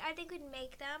if I think we'd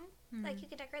make them. Mm-hmm. Like, you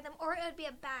could decorate them. Or it would be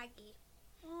a baggie.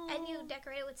 Oh. And you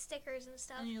decorate it with stickers and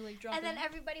stuff. And you, like, drop And then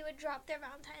everybody would drop their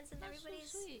Valentines in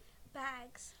everybody's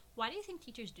bags. Why do you think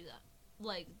teachers do that?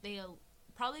 Like, they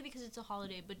probably because it's a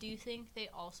holiday, but do you think they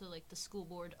also, like, the school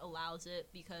board allows it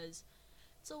because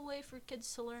it's a way for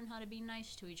kids to learn how to be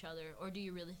nice to each other? Or do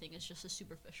you really think it's just a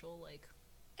superficial, like...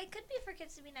 It could be for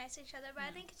kids to be nice to each other, but I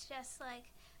think it's just,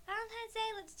 like, Valentine's Day,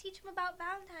 let's teach them about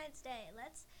Valentine's Day.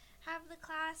 Let's have the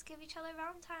class give each other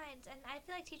Valentines. And I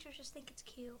feel like teachers just think it's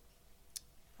cute.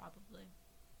 Probably.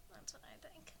 That's what I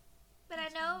think. But I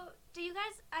know,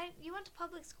 you went to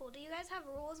public school. Do you guys have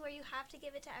rules where you have to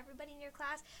give it to everybody in your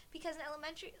class? Because in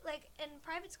elementary, like, in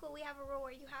private school, we have a rule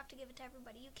where you have to give it to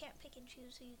everybody. You can't pick and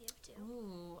choose who you give to.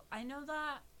 Ooh, I know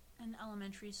that in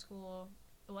elementary school,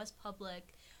 it was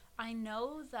public. I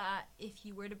know that if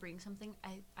you were to bring something,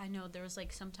 I know there was,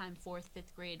 like, sometime 4th,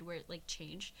 5th grade where it, like,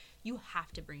 changed. You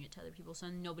have to bring it to other people so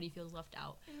nobody feels left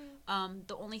out. Mm-hmm.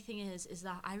 The only thing is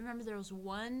that I remember there was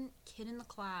one kid in the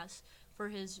class, for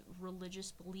his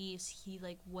religious beliefs, he,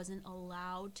 like, wasn't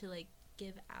allowed to, like,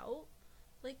 give out,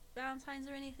 like, Valentines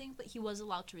or anything, but he was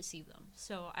allowed to receive them.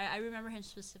 So I remember him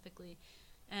specifically,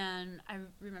 and I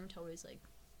remember to always, like,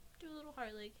 do a little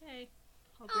heart, like, hey,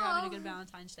 hope you're having a good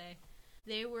Valentine's Day.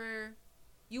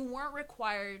 You weren't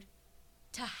required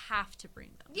to have to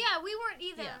bring them. Yeah, we weren't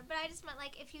either, but I just meant,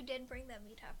 like, if you did bring them,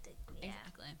 you'd have to,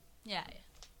 Exactly. Yeah.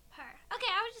 Okay,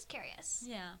 I was just curious.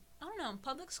 Yeah. I don't know.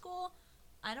 Public school,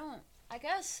 I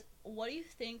guess, what do you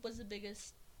think was the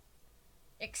biggest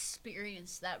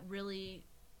experience that really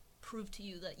proved to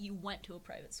you that you went to a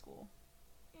private school?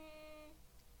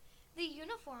 The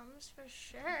uniforms, for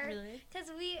sure. Really? Because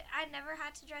I never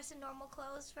had to dress in normal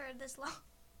clothes for this long.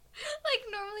 Like,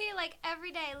 normally, like,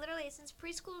 every day, literally, since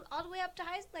preschool all the way up to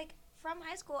from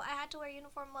high school, I had to wear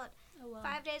uniform,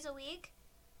 5 days a week.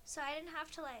 So I didn't have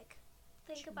to, like,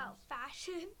 think about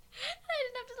fashion. I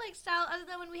didn't have to, like, style, other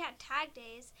than when we had tag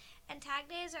days. And tag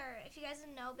days are, if you guys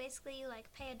didn't know, basically you,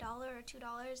 like, pay $1 or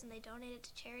 $2 and they donate it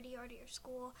to charity or to your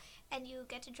school, and you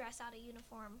get to dress out a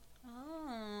uniform.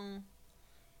 Oh.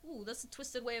 Ooh, that's a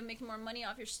twisted way of making more money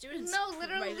off your students. No,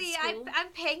 literally, I'm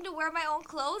paying to wear my own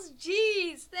clothes.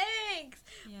 Jeez, thanks.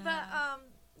 Yeah. But,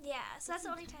 so that's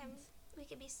the only time we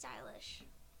could be stylish,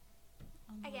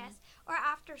 I guess. Or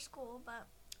after school, but...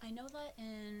 I know that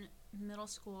in middle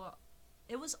school,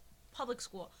 it was public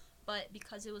school, but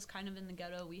because it was kind of in the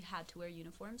ghetto, we had to wear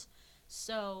uniforms.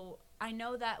 So I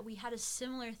know that we had a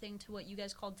similar thing to what you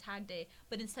guys called Tag Day,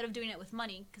 but instead of doing it with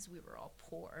money, because we were all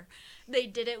poor, they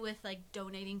did it with, like,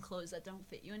 donating clothes that don't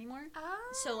fit you anymore. Oh.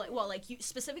 So, like, well, like,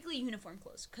 specifically uniform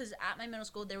clothes, because at my middle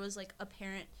school, there was, like, a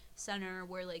parent center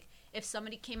where, like, if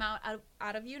somebody came out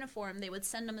of uniform, they would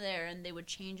send them there, and they would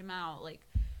change them out. Like,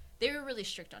 they were really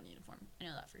strict on uniform. I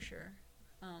know that for sure.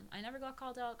 I never got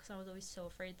called out, because I was always so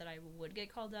afraid that I would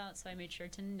get called out, so I made sure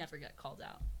to never get called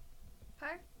out.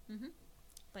 Part? Mm-hmm.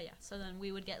 But yeah, so then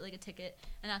we would get, like, a ticket,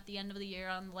 and at the end of the year,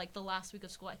 on, like, the last week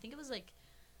of school, I think it was, like,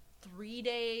 3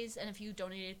 days, and if you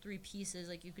donated 3 pieces,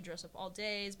 like, you could dress up all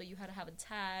days, but you had to have a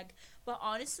tag. But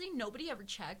honestly, nobody ever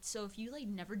checked, so if you, like,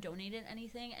 never donated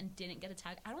anything and didn't get a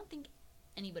tag, I don't think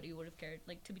anybody would have cared,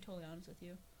 like, to be totally honest with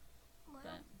you. Well,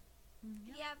 But,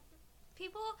 yeah,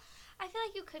 people, I feel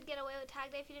like you could get away with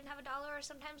Tag Day if you didn't have $1, or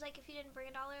sometimes, like, if you didn't bring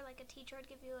 $1, like, a teacher would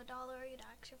give you $1, you'd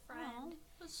ask your friend.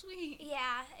 Oh, that's sweet.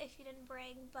 Yeah, if you didn't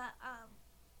bring, but,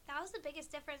 that was the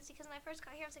biggest difference, because when I first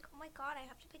got here, I was like, oh my god, I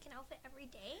have to pick an outfit every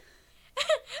day?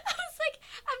 I was like,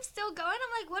 I'm still going,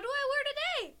 I'm like, what do I wear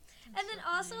today? And then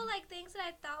also, like, things that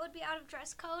I thought would be out of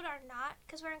dress code are not,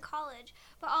 because we're in college,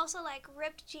 but also, like,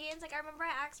 ripped jeans. Like, I remember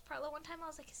I asked Perla one time, I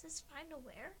was like, is this fine to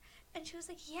wear? And she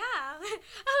was like, yeah.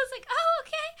 I was like, oh,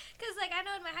 okay. Because, like, I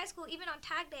know in my high school, even on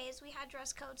tag days, we had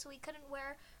dress code, so we couldn't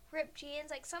wear ripped jeans.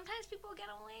 Like, sometimes people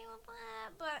get away with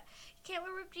that, but you can't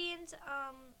wear ripped jeans.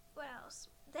 What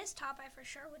else? This top I for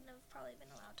sure wouldn't have probably been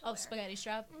allowed to wear. Oh, spaghetti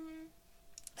strap? Mm-hmm.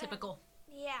 Typical.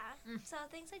 Yeah. So,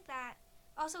 things like that.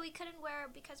 Also, we couldn't wear,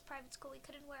 because private school, we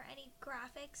couldn't wear any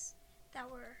graphics that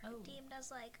were deemed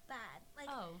as, like, bad. Like,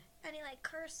 any, like,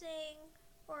 cursing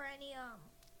or any,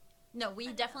 No, we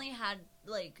definitely had,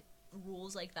 like,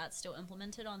 rules like that still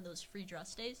implemented on those free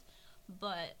dress days,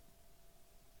 but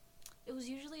it was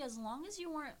usually as long as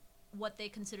you weren't what they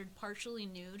considered partially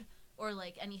nude or,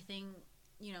 like, anything,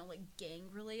 you know, like,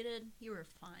 gang-related, you were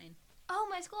fine. Oh,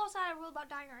 my school also had a rule about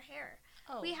dyeing our hair.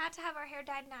 Oh. We had to have our hair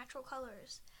dyed natural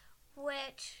colors,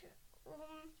 which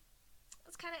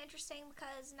was kind of interesting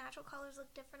because natural colors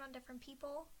look different on different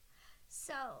people.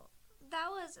 So that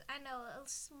was, I know, a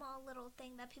small little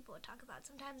thing that people would talk about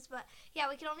sometimes, but yeah,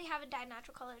 we could only have it dyed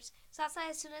natural colors. So that's why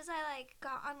as soon as I, like,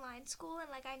 got online school and,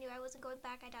 like, I knew I wasn't going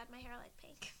back, I dyed my hair, like,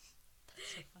 pink.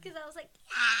 Because I was like,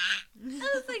 yeah! I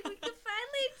was like, we can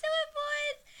finally do it,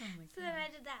 boys! Oh my So then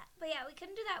I did that. But yeah, we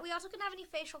couldn't do that. We also couldn't have any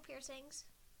facial piercings.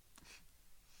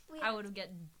 I would have get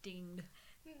dinged.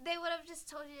 They would have just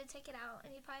told you to take it out,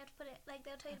 and you probably have to put it, like,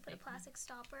 they'll tell you to put a plastic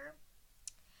stopper.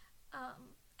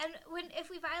 And if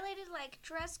we violated, like,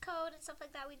 dress code and stuff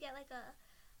like that, we'd get, like,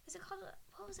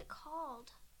 what was it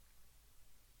called?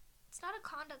 It's not a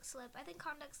conduct slip. I think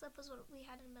conduct slip was what we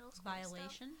had in middle school.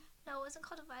 Violation? No, it wasn't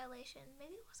called a violation.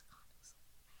 Maybe it was a conduct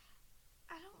slip.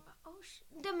 I don't know. Oh,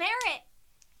 demerit!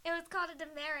 It was called a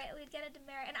demerit. We'd get a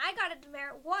demerit. And I got a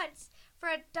demerit once for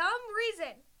a dumb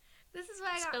reason. This is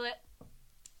why I got... Spill it.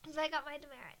 This is why I got my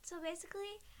demerit. So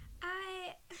basically,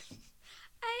 I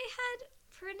had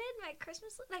printed my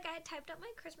Christmas... Like, I had typed up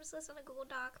my Christmas list on a Google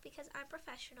Doc because I'm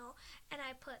professional. And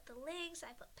I put the links,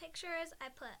 I put pictures, I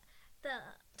put the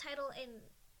title in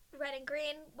red and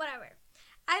green, whatever.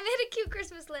 I made a cute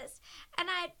Christmas list. And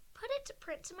I put it to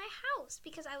print to my house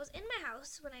because I was in my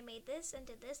house when I made this and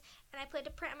did this. And I put it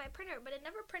to print on my printer, but it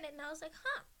never printed. And I was like,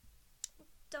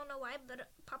 don't know why, but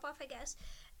pop off, I guess.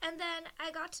 And then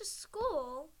I got to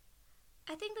school.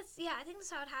 I think that's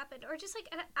how it happened. Or just, like,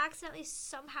 it accidentally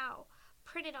somehow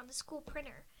printed on the school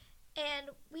printer. And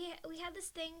we had this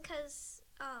thing because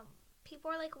people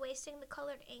were, like, wasting the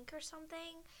colored ink or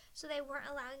something. So they weren't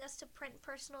allowing us to print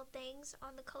personal things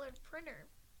on the colored printer.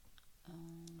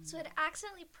 So it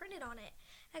accidentally printed on it.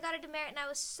 I got a demerit, and I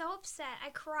was so upset. I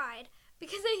cried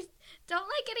because I don't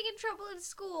like getting in trouble in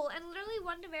school. And literally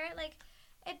one demerit, like,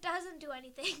 it doesn't do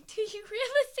anything to you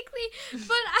realistically.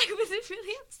 But I was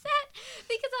really upset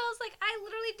because I was like, I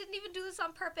literally didn't even do this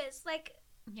on purpose. Like,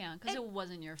 yeah, because it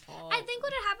wasn't your fault. I think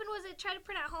what had happened was I tried to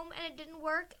print at home and it didn't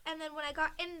work. And then when I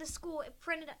got into school, it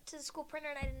printed to the school printer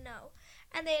and I didn't know.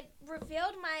 And they had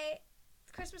revealed my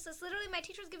Christmas list. Literally, my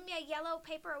teacher was giving me a yellow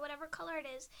paper or whatever color it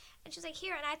is. And she's like,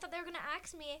 here. And I thought they were going to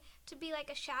ask me to be,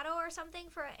 like, a shadow or something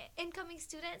for incoming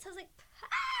students. So I was like,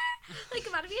 like,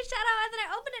 I'm about to be a shadow. And then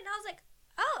I opened it and I was like,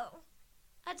 oh,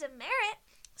 a demerit.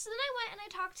 So then I went and I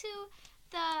talked to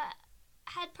the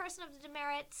head person of the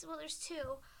demerits. Well, there's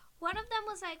two. One of them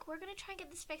was like, we're going to try and get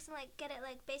this fixed and, like, get it,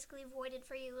 like, basically voided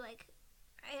for you. Like,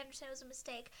 I understand it was a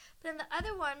mistake. But then the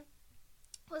other one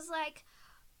was like,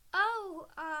 oh,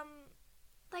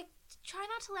 like, try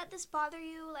not to let this bother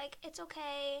you. Like, it's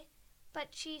okay. But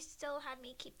she still had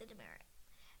me keep the demerit.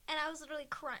 and I was literally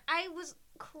crying. I was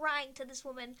crying to this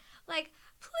woman, like,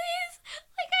 please,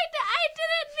 like, I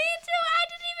didn't mean to. I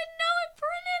didn't even know it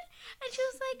printed. And she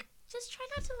was like, just try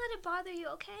not to let it bother you,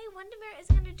 okay? Wondermere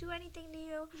isn't going to do anything to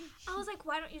you. I was like,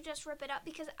 why don't you just rip it up?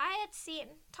 Because I had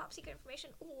seen top secret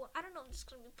information. Ooh, I don't know if this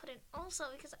is going to be put in also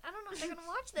because I don't know if they're going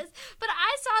to watch this. But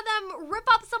I saw them rip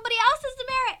up somebody else's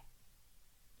demerit.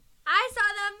 I saw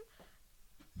them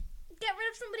get rid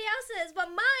of somebody else's.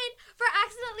 But mine, for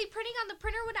accidentally printing on the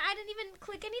printer when I didn't even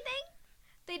click anything,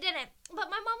 they didn't. But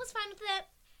my mom was fine with it.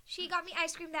 She got me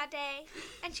ice cream that day.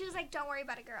 And she was like, don't worry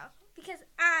about it, girl. Because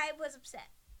I was upset.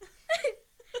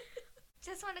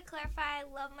 Just want to clarify, I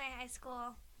love my high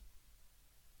school.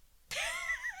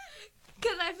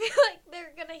 Because I feel like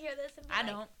they're going to hear this and be I like,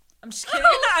 don't. I'm just kidding.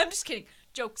 I'm just kidding.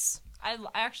 Jokes. I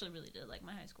actually really did like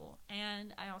my high school.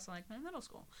 And I also like my middle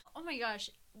school. Oh my gosh.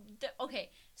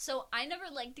 Okay, so I never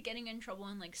liked getting in trouble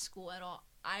in, like, school at all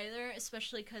either,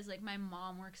 especially because, like, my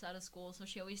mom works out of school, so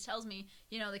she always tells me,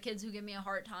 you know, the kids who give me a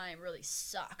hard time really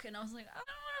suck. And I was like, I don't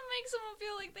want to make someone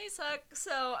feel like they suck.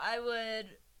 So I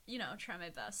would, you know, try my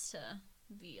best to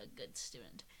be a good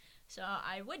student. So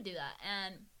I would do that.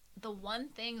 And the one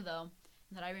thing, though,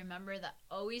 that I remember that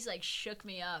always, like, shook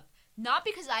me up, not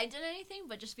because I did anything,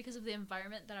 but just because of the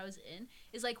environment that I was in,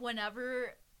 is, like,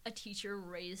 whenever a teacher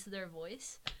raised their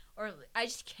voice, or I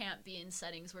just can't be in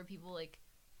settings where people, like,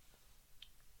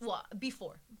 well,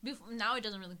 before now it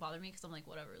doesn't really bother me because I'm like,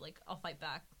 whatever, like, I'll fight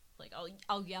back, like,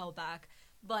 I'll yell back,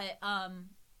 but at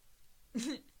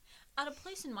a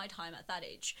place in my time at that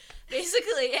age,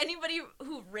 basically anybody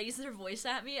who raised their voice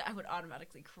at me, I would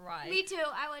automatically cry. Me too,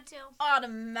 I would too.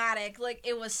 Automatic, like,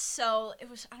 it was I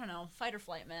don't know, fight or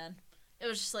flight, man. It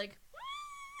was just like,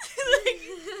 like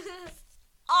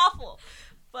awful.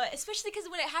 But especially because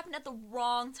when it happened at the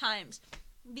wrong times,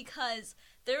 because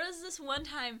there was this one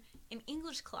time in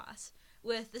English class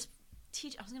with this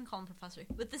teacher, I was going to call him professor,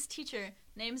 with this teacher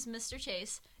named Mr.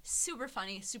 Chase, super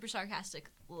funny, super sarcastic,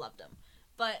 loved him.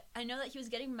 But I know that he was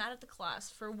getting mad at the class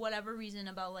for whatever reason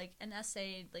about, like, an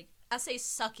essay, like, essay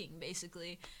sucking,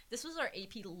 basically. This was our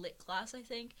AP Lit class, I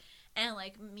think. And,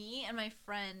 like, me and my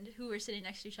friend who were sitting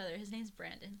next to each other, his name's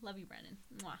Brandon. Love you, Brandon.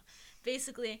 Mwah.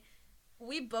 Basically,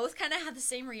 we both kind of had the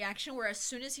same reaction where as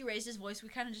soon as he raised his voice, we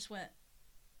kind of just went,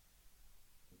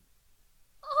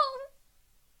 Oh.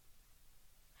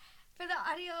 For the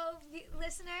audio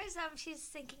listeners, she's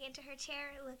sinking into her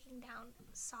chair, looking down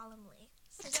solemnly.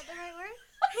 Is that the right word?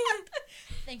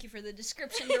 Thank you for the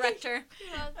description, director.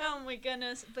 You're welcome. Oh my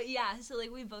goodness. But yeah, so,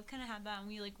 like, we both kind of had that, and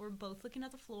we, like, were both looking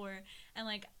at the floor, and,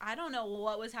 like, I don't know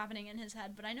what was happening in his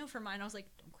head, but I know for mine, I was like,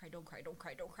 don't cry, don't cry, don't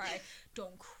cry, don't cry,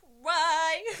 don't cry.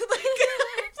 Like,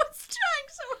 I was trying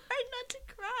so hard not to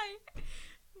cry.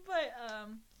 But,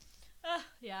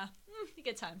 yeah,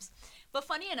 good times. But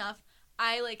funny enough,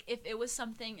 I, like, if it was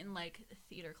something in, like,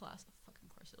 theater class, of fucking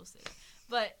course it was theater,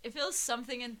 but if it was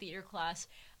something in theater class,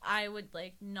 I would,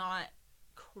 like, not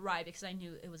cry because I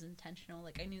knew it was intentional.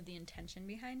 Like, I knew the intention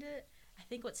behind it. I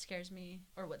think what scared me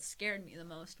the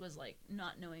most was, like,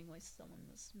 not knowing why someone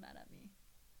was mad at me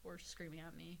or screaming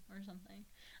at me or something.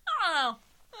 I don't know.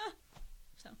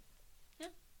 So, yeah.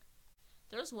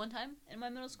 There was one time in my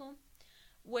middle school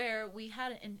where we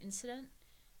had an incident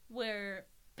where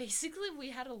basically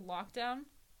we had a lockdown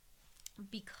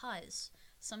because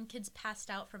some kids passed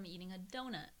out from eating a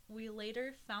donut. We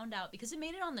later found out, because it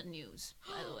made it on the news,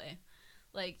 by the way.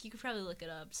 Like, you could probably look it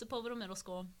up. Sepulveda Middle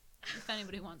School, if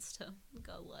anybody wants to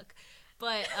go look.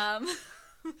 But,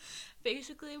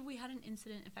 basically, we had an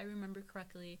incident, if I remember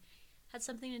correctly, had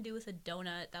something to do with a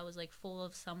donut that was, like, full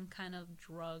of some kind of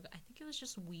drug. I think it was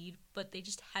just weed, but they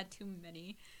just had too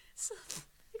many. So, just,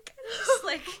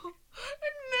 like,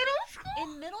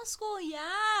 in middle school,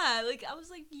 yeah. Like, I was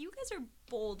like, you guys are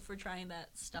bold for trying that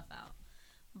stuff out.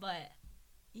 But,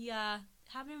 yeah,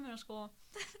 happened in middle school.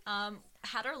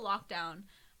 Had our lockdown.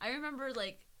 I remember,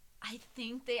 like, I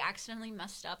think they accidentally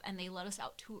messed up and they let us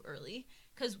out too early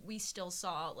because we still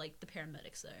saw, like, the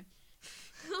paramedics there.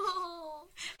 Oh.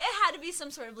 It had to be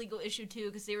some sort of legal issue, too,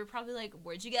 because they were probably like,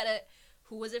 where'd you get it?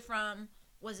 Who was it from?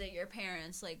 Was it your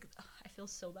parents? Like, I feel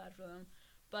so bad for them.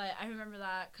 But I remember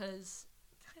that because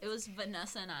it was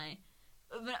Vanessa and I.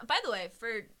 By the way,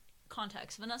 for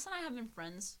context, Vanessa and I have been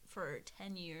friends for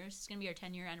 10 years. It's going to be our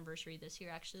 10-year anniversary this year,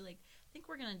 actually. Like, I think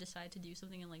we're going to decide to do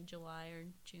something in, like, July or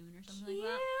June or something like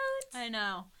that. I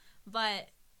know. But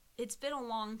it's been a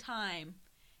long time.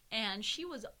 And she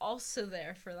was also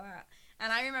there for that.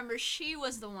 And I remember she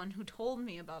was the one who told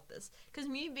me about this. Because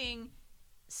me being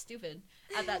stupid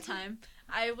at that time,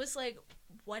 I was like,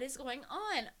 what is going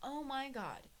on? Oh my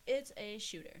god, it's a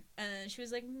shooter. And she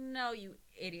was like, no, you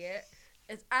idiot.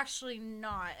 it's actually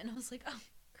not. And I was like, oh,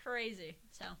 crazy.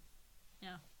 So,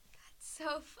 yeah. That's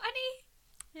so funny.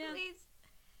 Yeah. Please.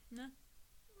 No.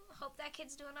 Hope that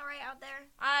kid's doing all right out there.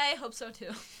 I hope so,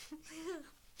 too.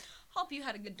 Hope you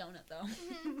had a good donut, though.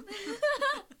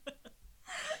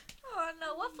 Oh,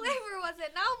 no. What flavor was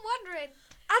it? Now I'm wondering.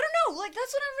 I don't know. Like,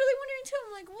 that's what I'm really wondering, too.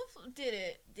 I'm like, what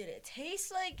did it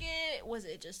taste like it? Was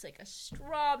it just, like, a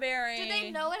strawberry? Did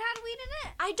they know it had weed in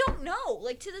it? I don't know.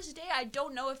 Like, to this day, I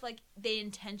don't know if, like, they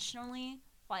intentionally,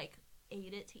 like,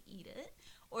 ate it to eat it.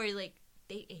 Or, like,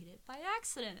 they ate it by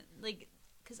accident. Like,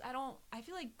 because I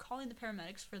feel like calling the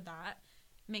paramedics for that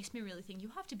makes me really think you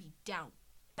have to be down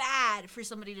bad for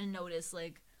somebody to notice,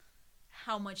 like,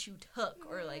 how much you took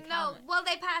or, like, no. Well,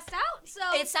 they passed out, so.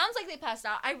 It sounds like they passed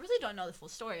out. I really don't know the full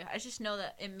story. I just know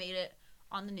that it made it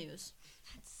on the news.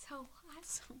 That's so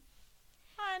awesome.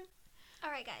 Fun. All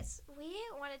right, guys. We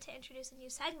wanted to introduce a new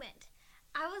segment.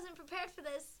 I wasn't prepared for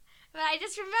this, but I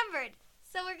just remembered.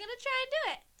 So we're going to try and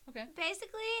do it. Okay.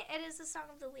 Basically, it is the song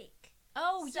of the week.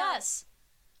 Oh, So- yes.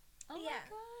 Oh, yeah.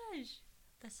 my gosh.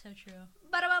 That's so true.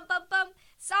 Ba-da-bum-bum-bum.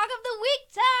 Song of the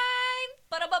week time.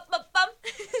 Ba-da-bum-bum-bum.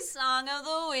 Song of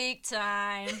the week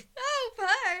time. Oh,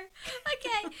 purr.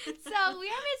 Okay, so we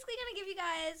are basically going to give you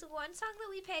guys one song that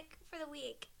we pick for the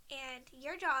week, and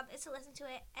your job is to listen to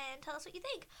it and tell us what you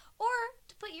think. Or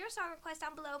to put your song request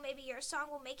down below. Maybe your song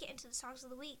will make it into the songs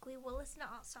of the week. We will listen to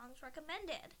all songs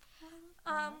recommended.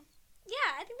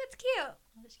 Yeah, I think that's cute.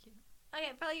 That's cute.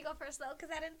 Okay, probably you go first, though, because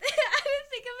I didn't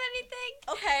think of anything.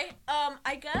 Okay,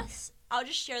 I guess I'll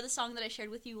just share the song that I shared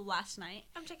with you last night.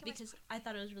 I'm checking because I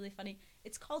thought it was really funny.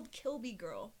 It's called Kilby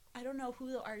Girl. I don't know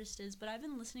who the artist is, but I've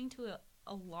been listening to it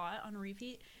a lot on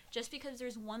repeat just because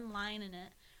there's one line in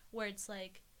it where it's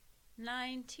like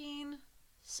 19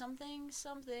 something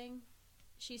something.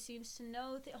 She seems to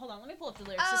know hold on, let me pull up the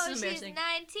lyrics. Oh, this is embarrassing.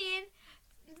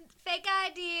 she's 19, fake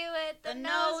ID with the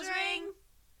nose ring.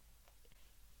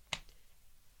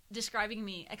 Describing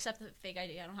me, except the fake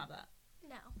ID. I don't have that.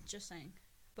 No. Just saying.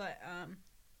 But,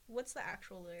 what's the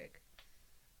actual lyric?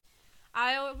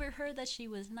 I overheard that she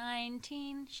was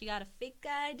 19. She got a fake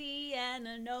ID and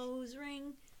a nose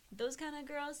ring. Those kind of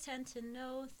girls tend to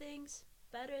know things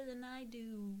better than I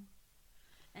do.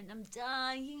 And I'm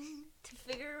dying to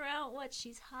figure out what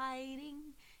she's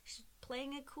hiding. She's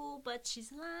playing it cool, but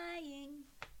she's lying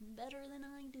better than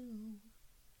I do.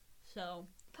 So,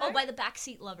 Pardon? by the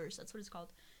Backseat Lovers. That's what it's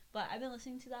called. But I've been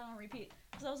listening to that on repeat.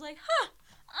 Because I was like,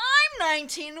 I'm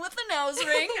 19 with a nose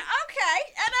ring. Okay.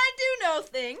 And I do know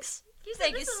things. You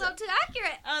said this is up to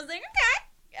accurate. I was like, okay.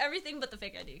 Everything but the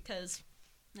fake ID. Because,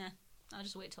 I'll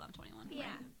just wait till I'm 21. Yeah.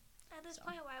 At this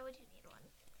point, why would you need one?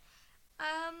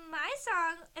 My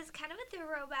song is kind of a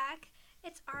throwback.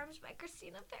 It's Arms by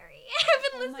Christina Perry.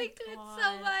 I've been listening to it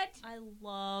so much. I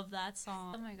love that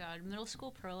song. Oh my god. Middle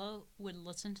school Perla would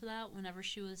listen to that whenever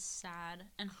she was sad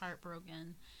and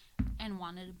heartbroken and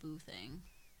wanted a boo thing.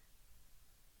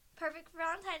 Perfect for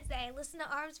Valentine's Day. Listen to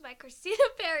Arms by Christina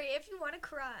Perry if you want to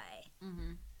cry.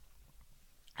 Mm-hmm.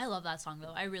 I love that song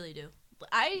though. I really do.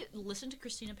 I listened to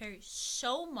Christina Perry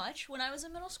so much when I was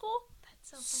in middle school. That's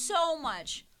so funny. So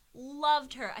much.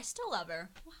 Loved her. I still love her.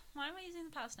 Why am I using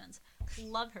the past tense?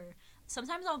 Love her.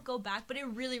 Sometimes I'll go back, but it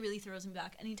really, really throws me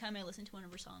back anytime I listen to one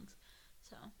of her songs.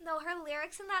 So. No, her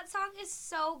lyrics in that song is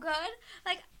so good.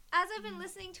 Like, as I've been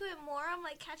listening to it more, I'm,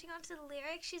 like, catching on to the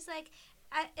lyrics. She's like,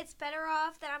 it's better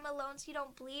off that I'm alone so you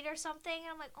don't bleed or something. And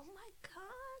I'm like, oh my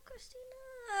god, Christina.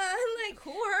 Like,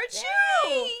 who hurt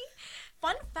you?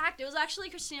 Fun fact, it was actually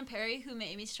Christina Perry who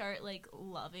made me start, like,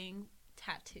 loving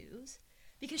tattoos.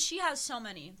 Because she has so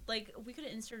many. Like, we could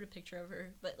have inserted a picture of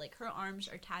her, but, like, her arms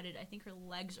are tatted. I think her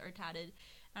legs are tatted.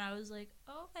 And I was like,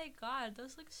 oh, my God,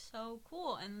 those look so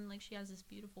cool. And, like, she has this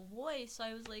beautiful voice. So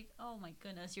I was like, oh, my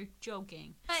goodness, you're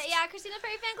joking. Yeah, Christina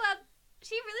Perry fan club.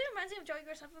 She really reminds me of Joey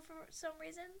Graceffa for some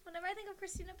reason. Whenever I think of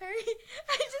Christina Perry,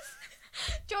 I just...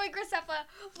 Joey Graceffa.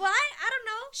 What? I don't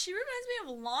know. She reminds me of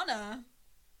Lana.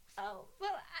 Oh,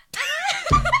 well,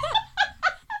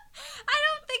 I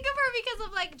don't think of her because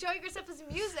of, like, Joey Graceffa's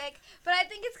music, but I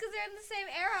think it's because they're in the same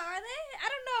era, are they? I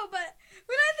don't know, but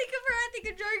when I think of her, I think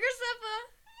of Joey Graceffa.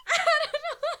 I don't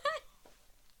know why.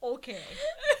 Okay.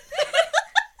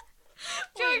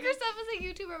 Joey Graceffa's a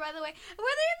YouTuber, by the way.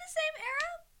 Were they in the same era?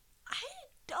 I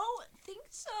don't think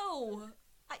so.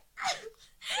 I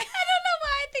don't know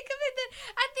why I think of it.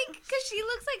 I think because she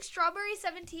looks like Strawberry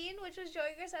 17, which was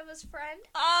Joey Graceffa's friend.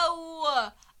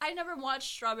 Oh, I never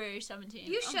watched Strawberry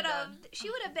 17. You should have. She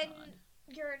would have been God.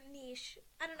 your niche.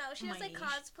 I don't know. She does like niche.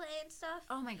 cosplay and stuff.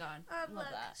 Oh my god, love Look,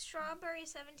 that. Strawberry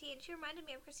 17. She reminded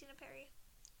me of Christina Perry.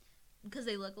 Because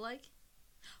they look alike?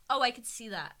 Oh, I could see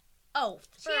that. Oh,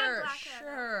 She had for black hair, though.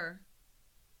 sure.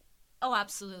 Oh,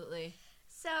 absolutely.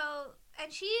 So,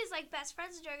 and she's like best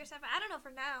friends with Jagger Sapphire. I don't know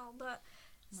for now, but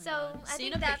Oh my so God. I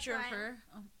Seeing think a that's picture why. of her.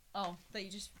 Oh, that you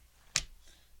just.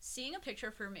 Seeing a picture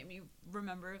of her made me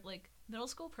remember, like, middle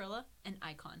school Perla, an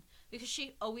icon. Because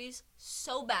she always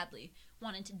so badly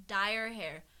wanted to dye her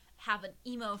hair, have an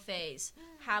emo phase,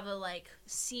 have a, like,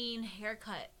 scene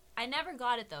haircut. I never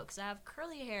got it, though, because I have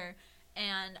curly hair,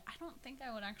 and I don't think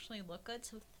I would actually look good,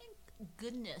 so thank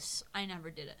goodness I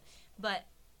never did it. But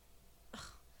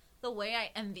the way I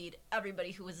envied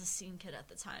everybody who was a scene kid at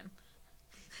the time.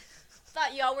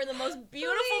 Thought y'all were the most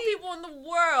beautiful people in the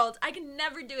world. I could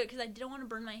never do it because I didn't want to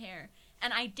burn my hair.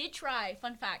 And I did try,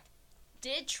 fun fact,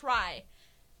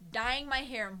 dyeing my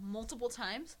hair multiple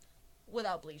times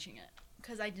without bleaching it.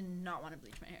 Because I did not want to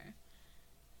bleach my hair.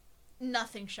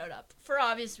 Nothing showed up. For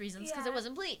obvious reasons, because it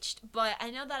wasn't bleached. But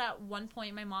I know that at one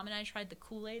point my mom and I tried the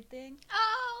Kool-Aid thing.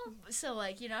 Oh! So,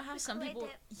 like, you know how some Kool-Aid people...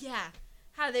 dip. Yeah.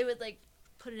 How they would, like,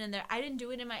 put it in there. I didn't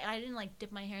do it I didn't, like,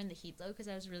 dip my hair in the heat, though, because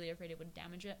I was really afraid it would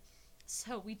damage it.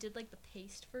 So we did, like, the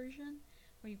paste version,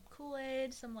 where you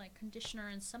Kool-Aid, some, like, conditioner,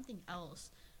 and something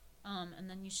else. And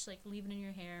then you just, like, leave it in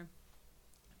your hair.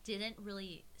 Didn't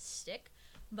really stick,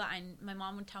 but my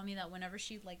mom would tell me that whenever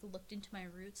she, like, looked into my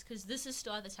roots, because this is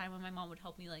still at the time when my mom would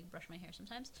help me, like, brush my hair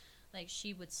sometimes, like,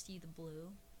 she would see the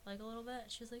blue, like, a little bit.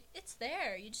 She was like, it's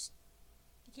there, you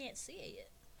can't see it yet.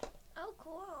 Oh,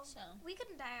 cool. So. We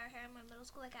couldn't dye our hair in my middle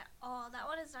school, like, at all. That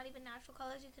one is not even natural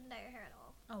colors. You couldn't dye your hair at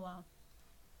all. Oh, wow.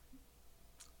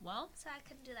 Well. So I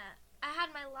couldn't do that. I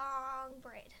had my long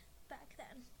braid back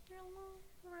then. Your long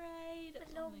braid.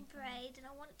 But no braid, and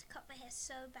I wanted to cut my hair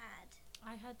so bad.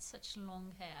 I had such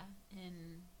long hair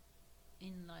in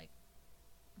like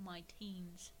my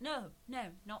teens. No,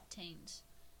 not teens.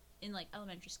 In like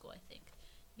elementary school, I think,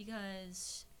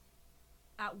 because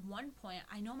at one point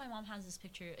I know my mom has this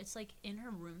picture. It's like in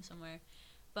her room somewhere,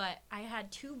 but I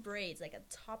had two braids like at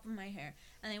the top of my hair,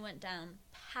 and they went down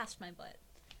past my butt,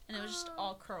 and it was just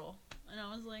all curl, and I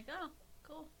was like, oh,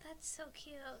 cool. That's so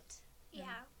cute.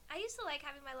 Yeah. I used to like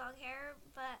having my long hair,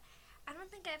 but I don't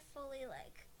think I fully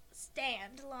like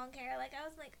stand long hair. Like I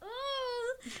was like, ooh,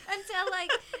 until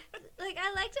like I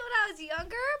liked it when I was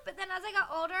younger, but then as I got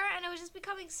older and it was just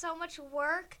becoming so much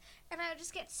work, and I would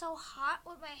just get so hot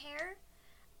with my hair,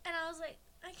 and I was like,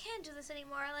 I can't do this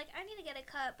anymore. Like I need to get a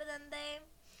cut, but then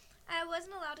I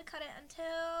wasn't allowed to cut it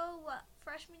until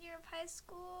freshman year of high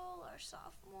school or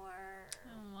sophomore.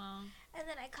 Oh wow. And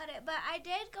then I cut it, but I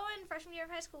did go in freshman year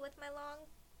of high school with my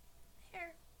long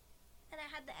hair, and I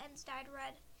had the ends dyed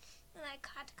red, and I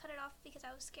had to cut it off because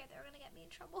I was scared they were gonna get me in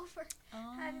trouble for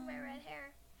having my red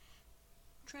hair.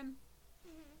 Trim.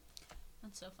 Mm-hmm.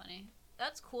 That's so funny.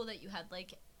 That's cool that you had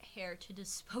like hair to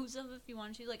dispose of if you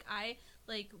wanted to. Like I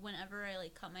whenever I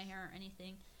like cut my hair or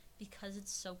anything, because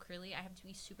it's so curly, I have to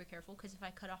be super careful because if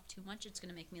I cut off too much, it's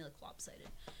gonna make me look lopsided.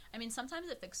 I mean, sometimes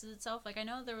it fixes itself. Like I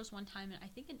know there was one time, I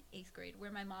think in 8th grade,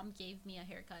 where my mom gave me a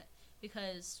haircut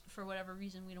because for whatever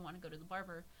reason we don't want to go to the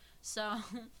barber. So,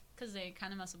 because they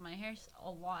kind of mess with my hair a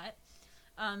lot.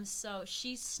 So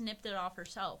she snipped it off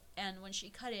herself, and when she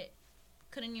cut it,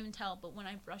 couldn't even tell. But when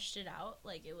I brushed it out,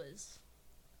 like it was.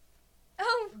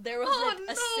 There was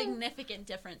a significant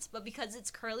difference, but because it's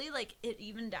curly, like it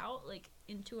evened out like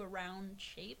into a round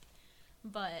shape.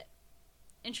 But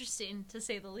interesting to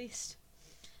say the least.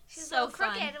 She's so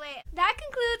crooked. fun. Wait, that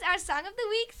concludes our Song of the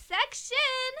Week section.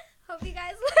 Hope you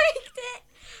guys liked it.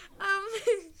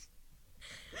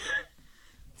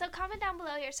 So comment down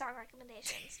below your song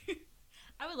recommendations.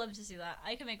 I would love to see that.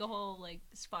 I could make a whole like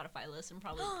Spotify list and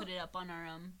probably put it up on our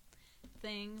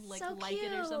thing, like So like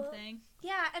it or cute. something.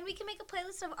 Yeah, and we can make a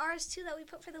playlist of ours too that we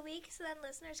put for the week, so then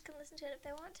listeners can listen to it if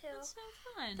they want to. That's so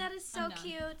fun. That is so I'm down.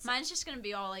 cute. Mine's just gonna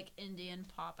be all like Indian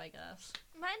pop, I guess.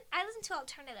 I listen to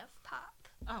alternative pop.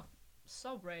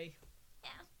 Sorry. Yeah.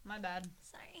 My bad.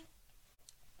 Sorry.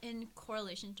 In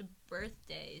correlation to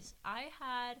birthdays, I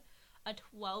had a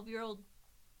 12-year-old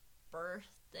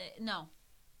birthday. No,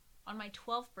 on my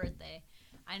 12th birthday,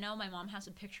 I know my mom has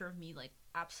a picture of me like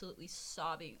absolutely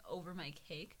sobbing over my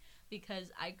cake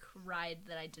because I cried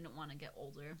that I didn't want to get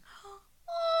older. Oh,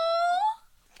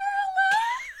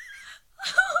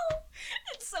 Perla!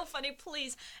 It's so funny,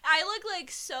 please. I look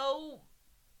like so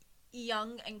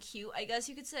young and cute, I guess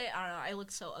you could say. I don't know, I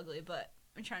look so ugly, but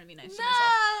I'm trying to be nice to myself.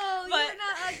 No, But- you're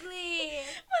not ugly.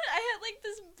 But I had like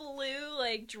this blue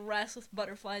like dress with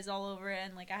butterflies all over it,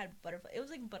 and like I had butterfly. It was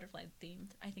like butterfly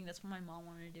themed. I think that's what my mom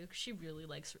wanted to do because she really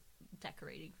likes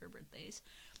decorating for birthdays.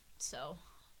 So,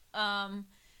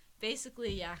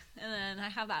 basically, yeah. And then I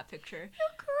have that picture.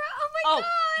 Oh my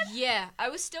god! Yeah. I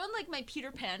was still in, like, my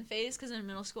Peter Pan phase, because in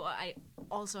middle school, I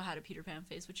also had a Peter Pan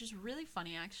phase, which is really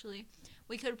funny, actually.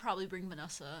 We could probably bring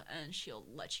Vanessa, and she'll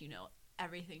let you know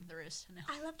everything there is to know.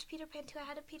 I loved Peter Pan, too. I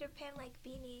had a Peter Pan, like,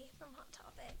 beanie from Hot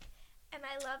Topic. And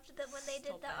I loved that when they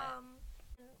did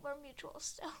we're mutuals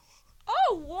still.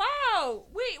 Oh, wow!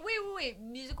 Wait.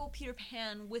 Musical Peter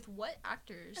Pan with what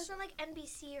actors? It was on, like,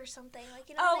 NBC or something. Like,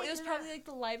 you know. Oh, it was probably, like,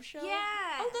 the live show?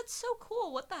 Yeah. Oh, that's so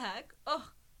cool. What the heck?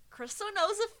 Oh, Crystal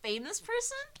knows a famous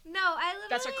person? No, I literally...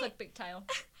 That's our clickbait title.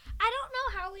 I don't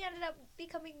know how we ended up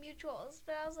becoming mutuals,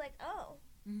 but I was like, oh.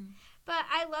 Mm-hmm. But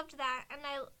I loved that, and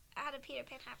I had a Peter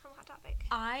Pan hat from Hot Topic.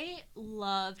 I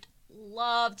loved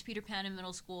Peter Pan in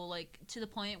middle school, like, to the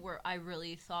point where I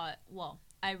really thought,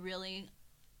 I really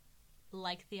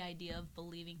liked the idea of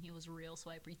believing he was real,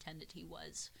 so I pretended he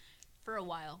was for a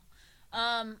while.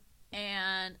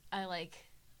 And I, like,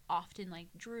 often, like,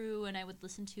 drew, and I would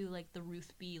listen to, like, the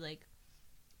Ruth B., like,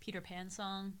 Peter Pan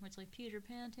song, where it's like, Peter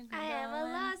Pan, I am a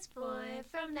lost boy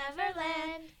from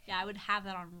Neverland. Yeah, I would have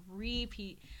that on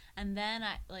repeat. And then,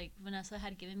 Vanessa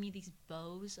had given me these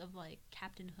bows of, like,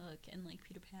 Captain Hook and, like,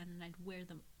 Peter Pan, and I'd wear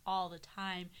them all the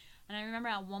time. And I remember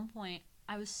at one point,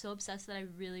 I was so obsessed that I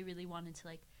really, really wanted to,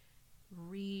 like,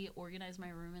 reorganize my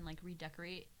room and, like,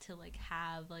 redecorate to, like,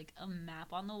 have, like, a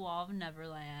map on the wall of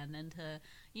Neverland and to,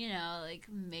 you know, like,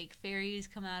 make fairies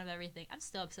come out of everything. I'm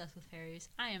still obsessed with fairies.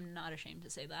 I am not ashamed to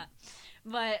say that.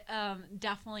 But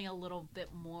definitely a little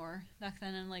bit more back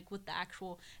then, and, like, with the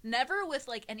actual, never with,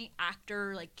 like, any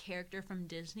actor, like, character from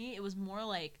Disney. It was more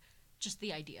like just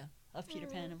the idea of Peter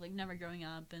Pan, of, like, never growing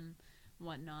up and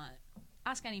whatnot.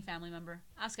 Ask any family member,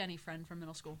 ask any friend from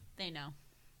middle school. They know.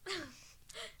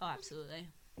 Oh, absolutely.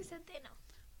 You said they know.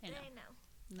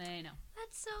 They know.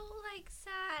 That's so, like,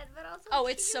 sad, but also Oh,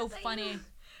 cute. it's so funny.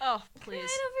 Oh, please.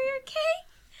 Right over your cake.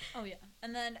 Oh, yeah.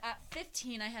 And then at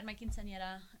 15, I had my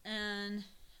quinceañera, and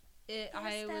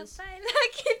I was...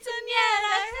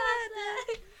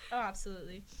 Oh,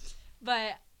 absolutely.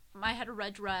 But I had a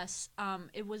red dress.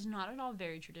 It was not at all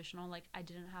very traditional. Like, I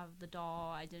didn't have the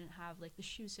doll. I didn't have, like, the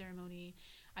shoe ceremony.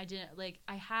 I didn't, like,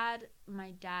 I had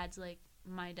my dad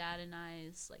and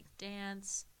I's, like,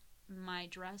 dance. My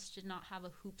dress did not have a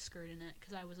hoop skirt in it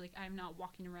because I was like, I'm not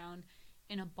walking around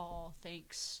in a ball,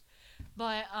 thanks.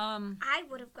 But I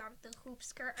would have gone with the hoop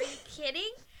skirt. Are you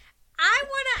kidding?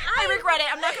 I regret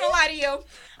it. I'm not gonna lie to you.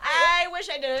 I wish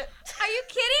I did it. Are you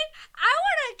kidding? I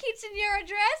want a quinceañera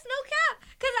dress, no cap,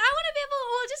 because I want to be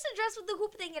able, just a dress with the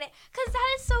hoop thing in it, because that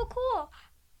is so cool.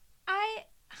 My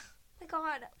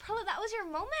God, Perla, that was your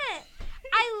moment.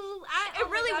 It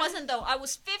really wasn't, though. I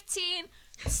was 15,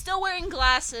 still wearing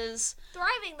glasses.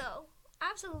 Thriving, though.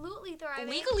 Absolutely thriving.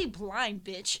 Legally blind,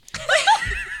 bitch.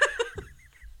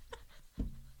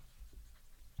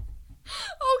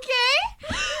 Okay.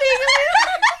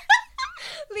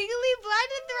 Legally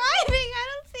blind and thriving.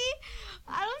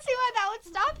 I don't see why that would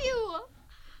stop you.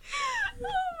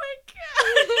 Oh, my God.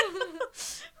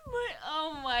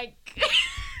 Oh, my God.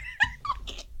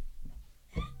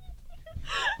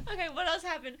 Okay, what else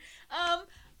happened?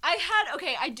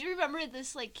 I do remember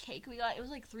this, like, cake we got. It was,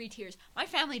 like, 3 tiers. My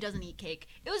family doesn't eat cake.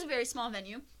 It was a very small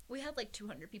venue. We had, like,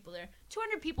 200 people there.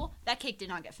 200 people, that cake did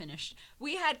not get finished.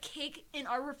 We had cake in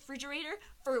our refrigerator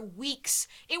for weeks.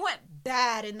 It went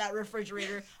bad in that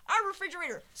refrigerator. Our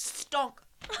refrigerator stunk.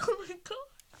 Oh, my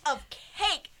God. Of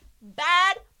cake.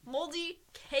 Bad, moldy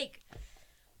cake.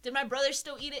 Did my brother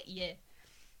still eat it? Yeah.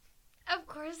 Of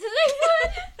course they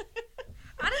would.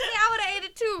 Honestly, I would have ate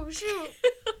it too. Shoot.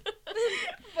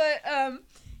 But,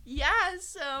 yeah,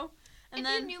 so... And if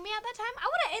then, you knew me at that time, I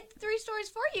would have ate the 3 stories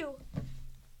for you.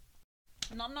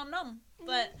 Nom, nom, nom.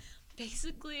 But,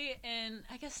 basically, and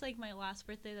I guess, like, my last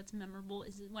birthday that's memorable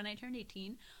is when I turned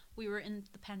 18, we were in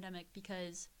the pandemic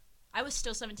because I was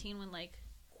still 17 when, like,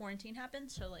 quarantine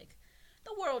happened, so, like,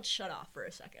 the world shut off for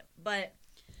a second. But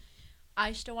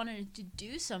I still wanted to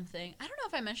do something. I don't know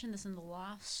if I mentioned this in the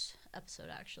last episode,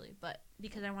 actually, but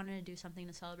because I wanted to do something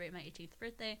to celebrate my 18th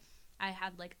birthday, I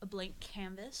had, like, a blank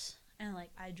canvas, and,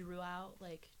 like, I drew out,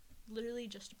 like, literally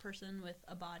just a person with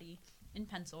a body in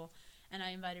pencil, and I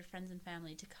invited friends and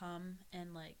family to come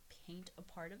and, like, paint a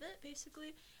part of it,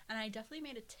 basically, and I definitely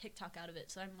made a TikTok out of it,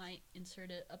 so I might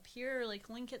insert it up here, or, like,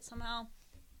 link it somehow,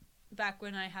 back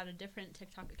when I had a different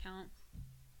TikTok account,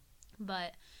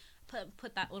 but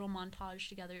put that little montage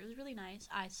together. It was really nice.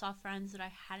 I saw friends that I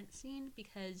hadn't seen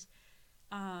because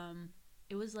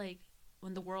it was, like,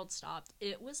 when the world stopped.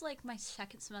 It was, like, my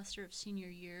second semester of senior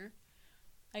year.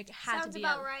 Like, had Sounds to be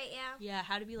about right, yeah. Yeah,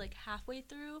 had to be, like, halfway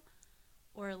through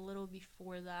or a little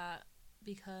before that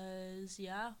because,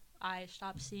 yeah, I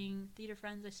stopped seeing theater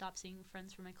friends. I stopped seeing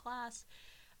friends from my class.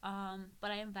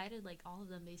 But I invited, like, all of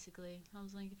them, basically. I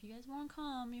was like, if you guys want to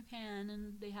come, you can.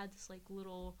 And they had this, like,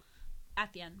 little,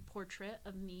 at the end, portrait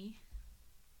of me.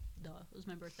 Duh, it was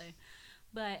my birthday.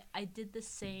 But I did the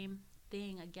same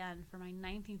thing again for my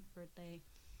 19th birthday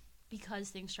because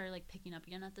things started, like, picking up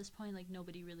again at this point. Like,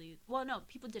 nobody really... Well, no,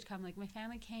 people did come. Like, my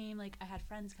family came. Like, I had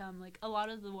friends come. Like, a lot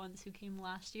of the ones who came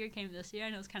last year came this year. I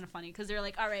know it's kind of funny because they're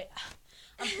like, all right,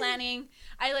 I'm planning.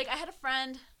 I had a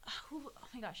friend who... Oh,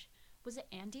 my gosh. Was it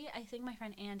Andy? I think my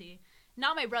friend Andy.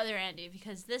 Not my brother Andy,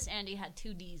 because this Andy had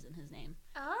 2 D's in his name.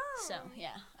 Oh. So,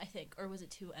 yeah, I think. Or was it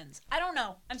 2 N's? I don't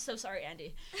know. I'm so sorry,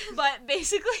 Andy. But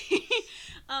basically,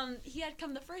 he had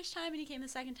come the first time and he came the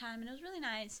second time. And it was really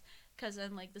nice because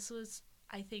then, like, this was,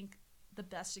 I think, the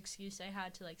best excuse I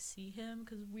had to, like, see him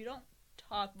because we don't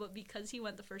talk. But because he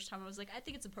went the first time, I was like, I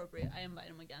think it's appropriate. I invite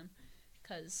him again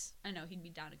because I know he'd be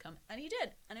down to come. And he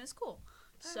did. And it was cool.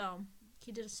 So...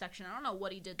 He did a section. I don't know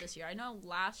what he did this year. I know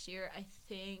last year, I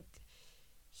think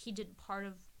he did part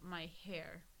of my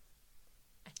hair.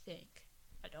 I think.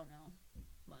 I don't know.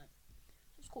 But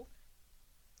it was cool.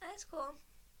 That's cool.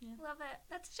 Yeah. Love it.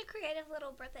 That's such a creative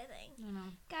little birthday thing. I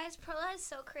know. Guys, Perla is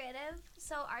so creative,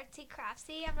 so artsy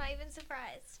craftsy. I'm not even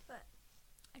surprised, but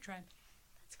I tried.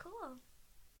 that's cool.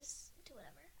 Just do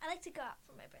whatever. I like to go out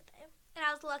for my birthday. And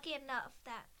I was lucky enough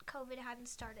that COVID hadn't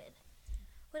started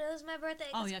when it was my birthday.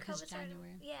 Oh, yeah, because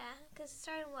January. Yeah, because it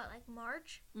started in, what, like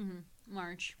March? Mm-hmm.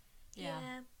 March. Yeah.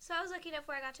 So I was lucky enough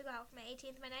where I got to go out for my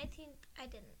 18th. My 19th, I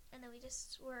didn't. And then we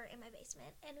just were in my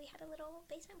basement, and we had a little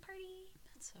basement party.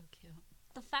 That's so cute.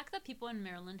 The fact that people in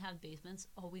Maryland have basements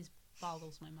always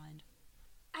boggles my mind.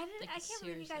 I Like, can't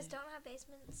believe you guys seriously. don't have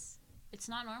basements. It's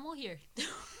not normal here.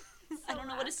 So I don't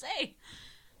know what to say.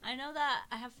 I know that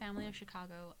I have family in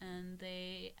Chicago, and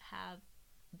they have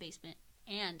basement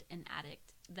and an attic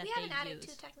that We they have an attic use.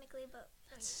 too, technically, but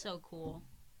That's so cool.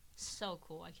 So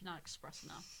cool. I cannot express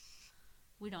enough.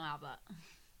 We don't have that.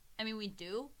 I mean, we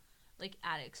do, like,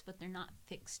 attics, but they're not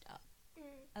fixed up.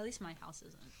 At least my house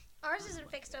isn't. Ours isn't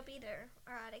fixed up either.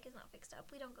 Our attic is not fixed up.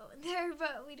 We don't go in there,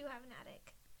 but we do have an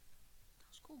attic.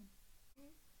 That's cool.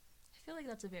 I feel like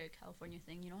that's a very California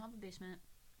thing. You don't have a basement.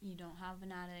 You don't have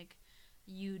an attic.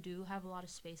 You do have a lot of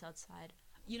space outside.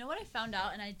 You know what I found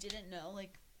out, and I didn't know?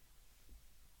 Like,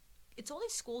 it's only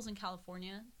schools in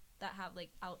California that have,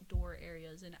 like, outdoor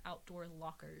areas and outdoor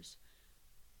lockers.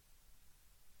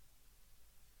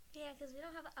 Yeah, because we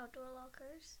don't have outdoor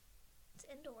lockers. It's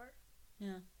indoor.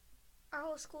 Yeah. Our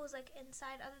whole school is, like,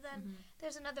 inside, other than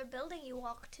there's another building you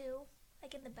walk to,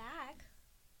 like, in the back.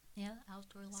 Yeah,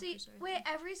 outdoor lockers. So, wait,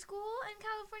 every school in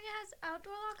California has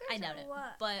outdoor lockers? I doubt or it.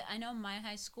 what? But I know my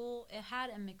high school, it had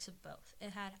a mix of both. It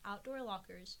had outdoor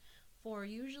lockers for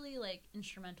usually, like,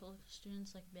 instrumental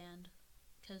students, like band,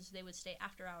 because they would stay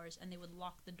after hours and they would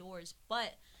lock the doors.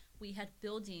 But we had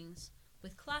buildings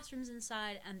with classrooms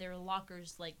inside, and there were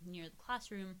lockers, like, near the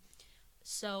classroom.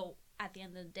 So at the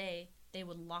end of the day, they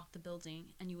would lock the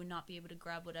building, and you would not be able to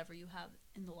grab whatever you have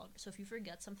in the locker. So if you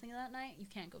forget something that night, you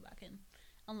can't go back in.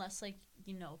 Unless, like,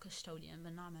 you know, custodian,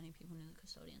 but not many people knew the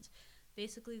custodians.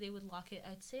 Basically, they would lock it,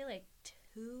 I'd say, like,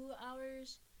 2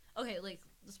 hours. Okay, like,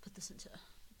 let's put this into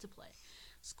play.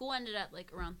 School ended at,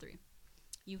 like, around 3.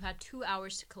 You had 2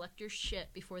 hours to collect your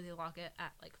shit before they lock it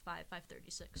at, like,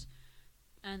 5:36.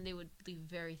 And they would leave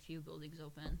very few buildings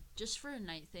open. Just for a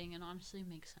night thing, and honestly,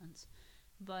 makes sense.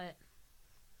 But,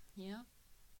 yeah.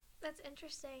 That's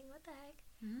interesting. What the heck?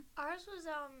 Mhm. Ours was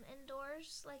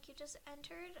indoors. Like, you just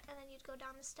entered, and then you'd go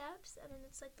down the steps, and then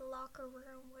it's, like, the locker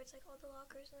room where it's, like, all the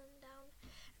lockers and then down.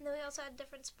 And then we also had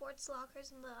different sports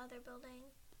lockers in the other building.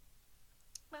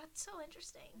 That's so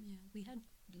interesting. Yeah, we had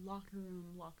locker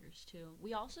room lockers, too.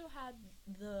 We also had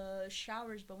the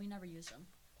showers, but we never used them.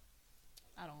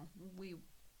 I don't know.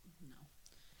 No.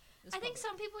 I think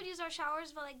some people would use our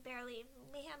showers, but, like, barely.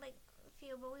 We had, like, a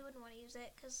few, but we wouldn't want to use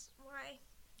it, because why?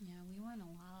 Yeah, we weren't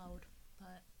allowed,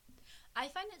 but I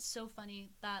find it so funny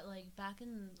that, like, back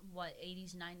in,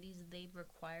 80s, 90s, they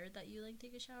required that you, like,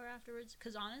 take a shower afterwards,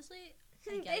 because honestly,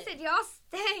 They said, y'all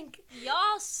stink.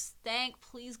 y'all stank,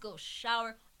 please go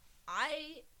shower.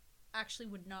 I actually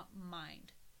would not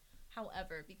mind.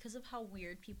 However, because of how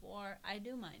weird people are, I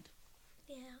do mind.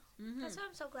 Yeah. Mm-hmm. That's why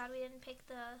I'm so glad we didn't pick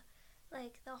the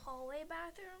hallway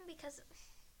bathroom, because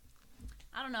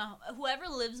I don't know, whoever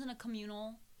lives in a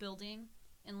communal building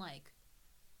in, like,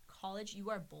 college, you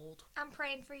are bold. I'm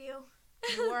praying for you.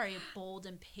 You are a bold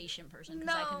and patient person,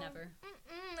 because I could never.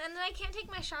 And then I can't take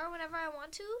my shower whenever I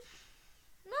want to?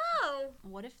 No.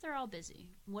 What if they're all busy?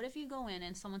 What if you go in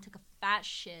and someone took a fat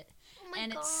shit Oh my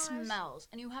and gosh. it smells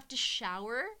and you have to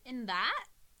shower in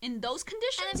those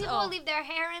conditions? And then people will leave their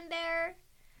hair in there.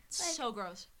 So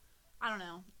gross. I don't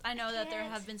know. I know that there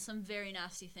can't. have been some very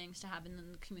nasty things to happen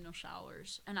in the communal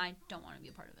showers, and I don't want to be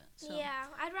a part of it. So. Yeah,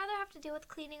 I'd rather have to deal with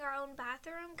cleaning our own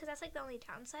bathroom, because that's like the only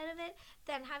downside of it,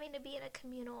 than having to be in a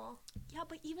communal. Yeah,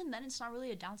 but even then, it's not really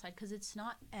a downside, because it's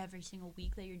not every single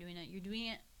week that you're doing it. You're doing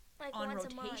it Like on once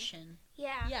a month. rotation.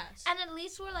 Yeah. Yes. And at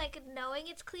least we're like knowing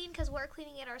it's clean because we're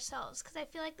cleaning it ourselves. Because I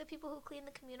feel like the people who clean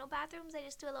the communal bathrooms, they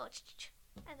just do a little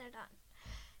and they're done.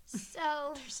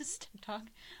 So There's this TikTok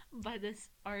by this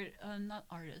not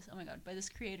artist, oh my god, by this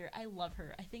creator. I love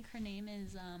her. I think her name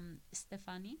is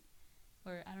Stephanie,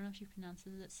 or I don't know if she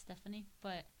pronounces it Stephanie,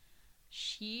 but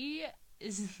she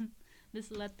is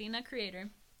this Latina creator,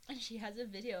 and she has a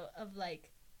video of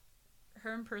like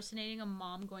her impersonating a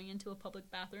mom going into a public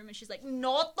bathroom, and she's like,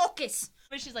 no toques,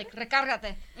 but she's like,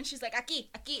 recárgate, and she's like, aquí,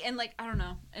 and like, I don't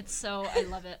know, it's so, I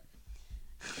love it.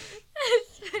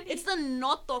 It's the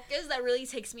no toques that really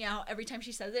takes me out every time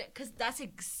she says it, because that's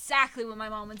exactly what my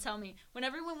mom would tell me.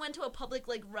 Whenever we went to a public,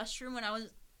 like, restroom when I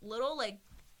was little, like,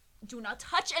 do not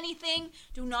touch anything,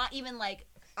 do not even, like,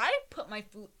 I put my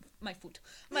foot, I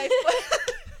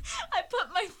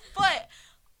put my foot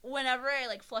whenever I,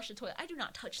 like, flush the toilet. I do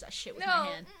not touch that shit with my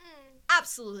hand.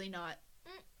 Absolutely not.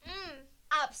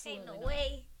 Absolutely Ain't no not.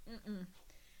 way.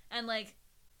 And, like,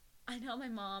 I know my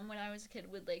mom, when I was a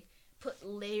kid, would, like, put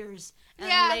layers and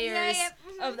layers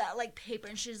of that, like, paper.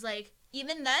 And she's like,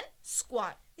 even then,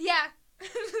 squat. Yeah.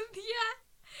 Yeah.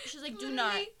 She's like,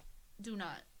 Literally. do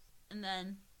not. And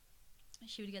then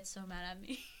she would get so mad at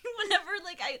me whenever,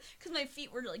 like, because my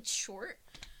feet were, like, short.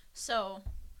 So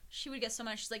she would get so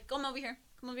mad. She's like, come over here.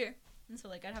 And so,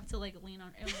 like, I'd have to, like, lean on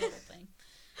it. It was a whole thing.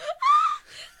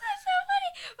 That's so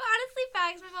funny. But honestly,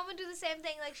 facts. My mom would do the same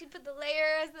thing. Like, she'd put the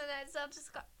layers and then I'd still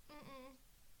just go,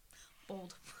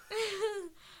 Bold.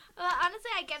 Well,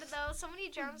 honestly, I get it, though. So many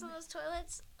germs on those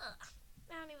toilets. Ugh.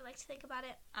 I don't even like to think about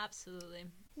it. Absolutely.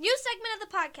 New segment of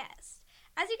the podcast.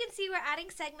 As you can see, we're adding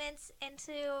segments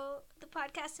into the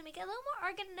podcast to make it a little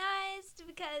more organized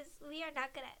because we are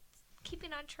not good at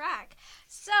keeping on track.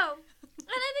 So, and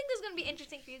I think this is going to be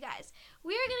interesting for you guys.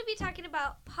 We are going to be talking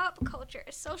about pop culture,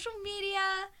 social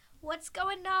media, what's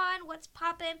going on, what's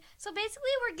popping. So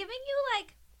basically, we're giving you,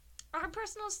 like, our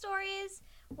personal stories,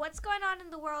 what's going on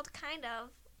in the world, kind of.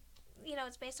 You know,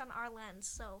 it's based on our lens,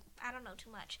 so I don't know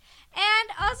too much. And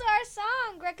also our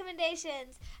song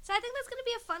recommendations. So I think that's going to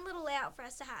be a fun little layout for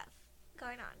us to have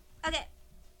going on. Okay.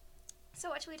 So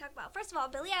what should we talk about? First of all,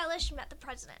 Billie Eilish met the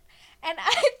president. And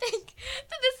I think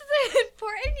that this is an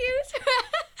important news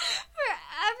for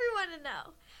everyone to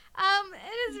know.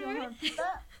 It is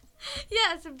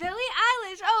yes, Billie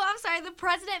Eilish. Oh, I'm sorry. The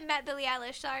president met Billie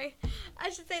Eilish. Sorry. I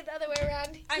should say it the other way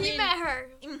around. He met her.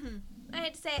 I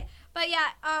had to say it. But yeah,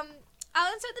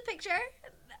 I'll insert the picture.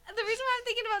 The reason why I'm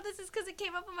thinking about this is because it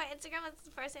came up on my Instagram. That's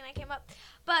the first thing that came up.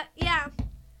 But yeah,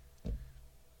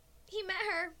 he met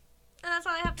her. And that's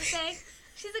all I have to say.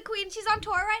 She's a queen. She's on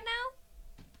tour right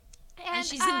now. And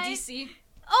she's in D.C.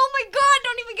 Oh my god,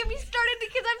 don't even get me started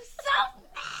because I'm so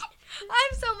mad.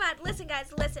 I'm so mad. Listen,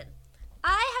 guys, listen.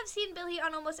 I have seen Billie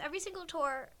on almost every single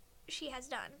tour she has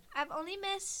done. I've only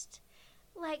missed,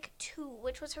 like, 2,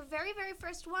 which was her very, very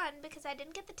first one because I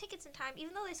didn't get the tickets in time,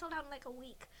 even though they sold out in, like, a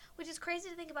week, which is crazy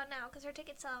to think about now because her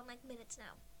tickets sell in, like, minutes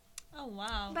now. Oh,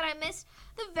 wow. But I missed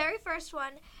the very first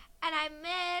one, and I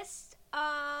missed,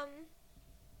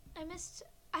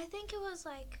 I think it was,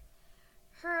 like,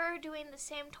 her doing the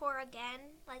same tour again,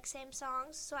 like, same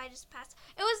songs, so I just passed.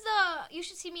 It was the You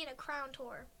Should See Me in a Crown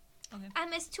tour. Okay. I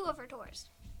missed 2 of her tours.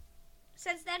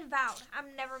 Since then, vowed,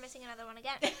 I'm never missing another one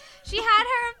again. She had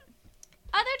her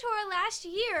other tour last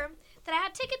year that I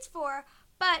had tickets for,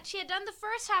 but she had done the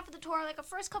first half of the tour, like, the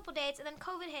first couple dates, and then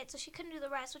COVID hit, so she couldn't do the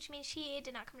rest, which means she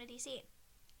did not come to D.C.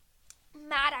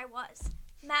 Mad I was.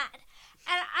 Mad.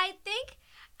 And I think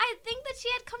that she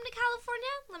had come to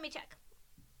California. Let me check.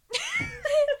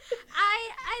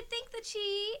 I think that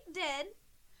she did.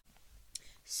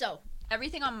 So,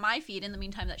 everything on my feed in the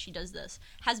meantime that she does this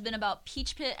has been about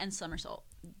Peach Pit and Somersault.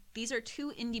 These are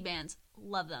 2 indie bands.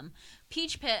 Love them.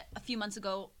 Peach Pit, a few months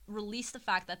ago, released the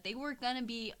fact that they were going to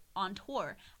be on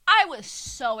tour. I was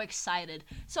so excited.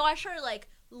 So I started, like,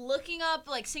 looking up,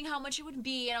 like, seeing how much it would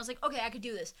be, and I was like, okay, I could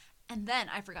do this. And then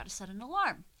I forgot to set an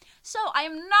alarm. So I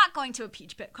am not going to a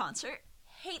Peach Pit concert.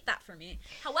 Hate that for me.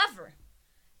 However,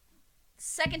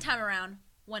 second time around,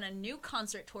 when a new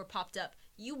concert tour popped up,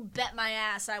 you bet my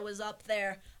ass I was up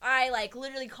there. I, like,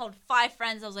 literally called 5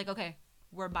 friends. I was like, okay,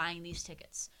 we're buying these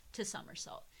tickets to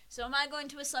Somersault. So am I going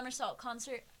to a Somersault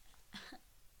concert?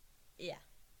 Yeah.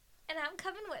 and I'm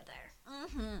coming with her.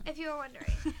 Mm-hmm. If you were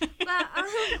wondering. But,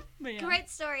 great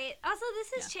story. Also,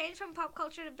 this has changed from pop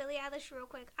culture to Billie Eilish real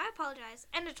quick. I apologize.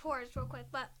 And to tours real quick,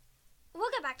 but we'll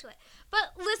get back to it.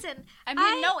 But listen. I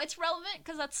mean, no, it's relevant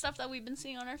because that's stuff that we've been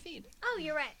seeing on our feed. Oh,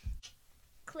 you're right.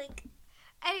 Clink.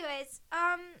 Anyways,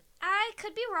 I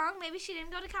could be wrong. Maybe she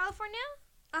didn't go to California.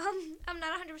 I'm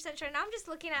not 100% sure. Now I'm just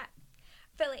looking at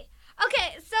Philly.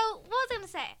 Okay, so what was I going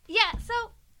to say? Yeah,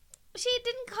 so she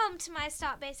didn't come to my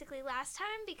stop basically last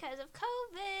time because of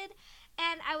COVID,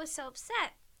 and I was so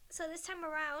upset. So this time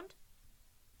around,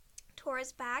 tour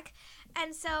is back,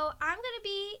 and so I'm going to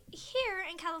be here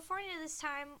in California this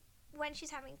time when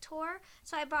she's having tour.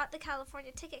 So I bought the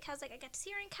California ticket because I get to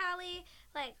see her in Cali.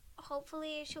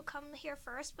 Hopefully she'll come here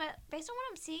first, but based on what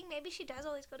I'm seeing, maybe she does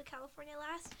always go to California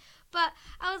last. But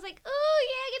I was like, oh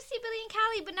yeah, I get to see Billie in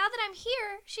Cali, but now that I'm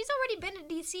here, she's already been to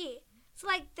DC. So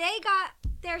they got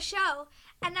their show,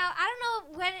 and now I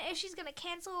don't know if she's gonna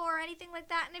cancel or anything like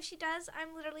that, and if she does,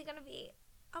 I'm literally gonna be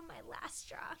on my last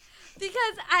straw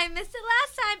because I missed it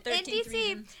last time in DC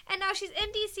reason. And now she's in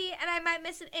DC and I might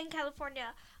miss it in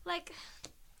California.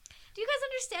 Do you guys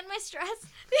understand my stress?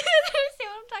 Do you guys understand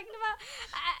what I'm talking about?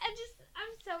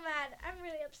 I'm so mad. I'm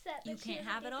really upset. You can't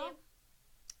have it all?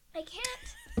 I can't.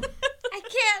 I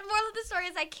can't. Moral of the story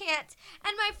is I can't.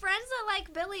 And my friends that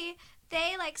like Billie,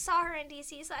 they saw her in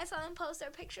DC, so I saw them post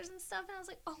their pictures and stuff, and I was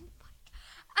like, oh my,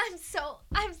 I'm so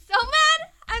mad.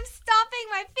 I'm stomping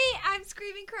my feet. I'm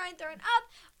screaming, crying, throwing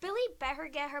up. Billie better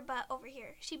get her butt over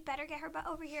here. She better get her butt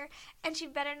over here, and she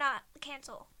better not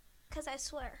cancel, because I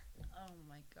swear. Oh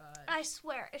my god. I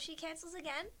swear, if she cancels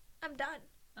again, I'm done.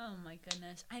 Oh my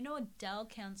goodness. I know Adele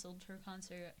canceled her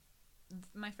concert.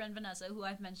 My friend Vanessa, who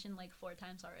I've mentioned 4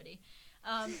 times already,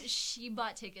 she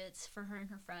bought tickets for her and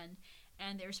her friend,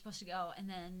 and they were supposed to go, and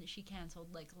then she canceled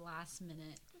last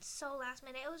minute. So last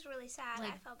minute. It was really sad.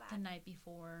 I felt bad. The night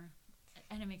before,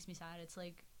 and it makes me sad. It's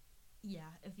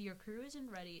yeah, if your crew isn't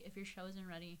ready, if your show isn't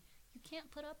ready, you can't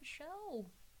put up a show.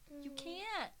 Mm. You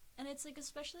can't. And it's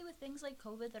especially with things like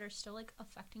COVID that are still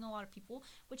affecting a lot of people,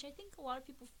 which I think a lot of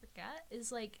people forget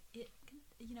is it,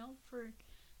 for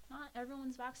not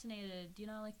everyone's vaccinated,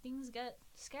 things get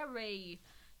scary.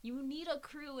 You need a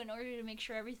crew in order to make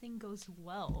sure everything goes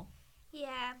well.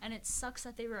 Yeah. And it sucks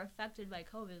that they were affected by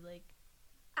COVID.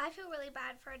 I feel really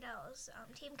bad for Adele's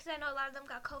team because I know a lot of them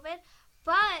got COVID,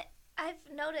 but I've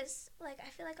noticed, I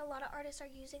feel like a lot of artists are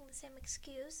using the same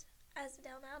excuse as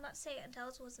Adele now. I'm not saying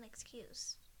Adele's was an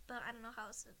excuse, but I don't know how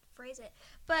else to phrase it.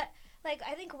 But,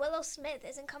 I think Willow Smith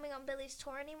isn't coming on Billie's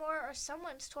tour anymore, or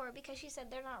someone's tour, because she said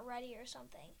they're not ready or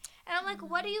something. And I'm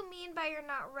what do you mean by you're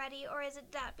not ready, or is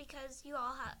it that because you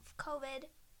all have COVID,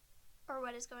 or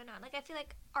what is going on? I feel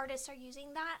like artists are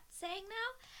using that saying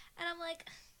now, and I'm I don't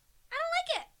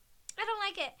like it. I don't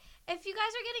like it. If you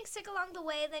guys are getting sick along the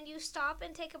way, then you stop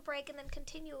and take a break and then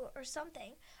continue or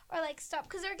something. Or, stop,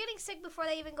 because they're getting sick before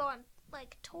they even go on,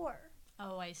 tour.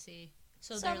 Oh, I see.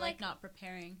 So they're not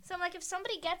preparing. So I'm if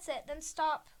somebody gets it, then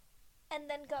stop and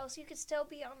then go, so you could still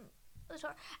be on the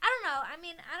tour. I don't know. I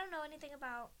mean, I don't know anything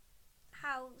about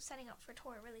how setting up for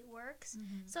tour really works.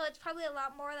 Mm-hmm. So it's probably a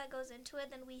lot more that goes into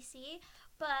it than we see.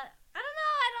 But I don't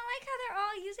know. I don't like how they're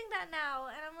all using that now.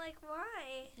 And I'm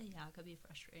why? Yeah, it could be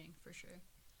frustrating for sure.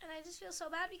 And I just feel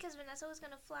so bad because Vanessa was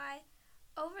going to fly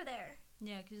over there.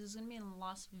 Yeah, because it's going to be in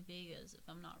Las Vegas, if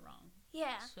I'm not wrong.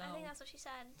 Yeah, so I think that's what she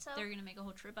said. So they're going to make a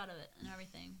whole trip out of it and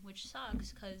everything, which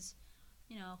sucks because,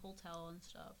 hotel and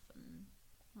stuff and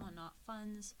whatnot,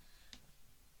 funds.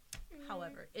 Mm-hmm.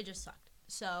 However, it just sucked.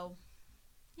 So,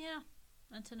 yeah,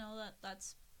 and to know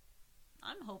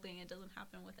I'm hoping it doesn't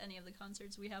happen with any of the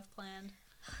concerts we have planned.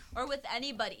 Or with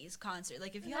anybody's concert.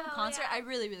 If you have a concert, yeah. I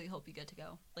really, really hope you get to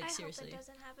go. Seriously. I hope it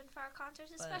doesn't happen for our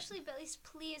concerts, especially Billie's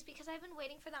Please, because I've been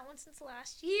waiting for that one since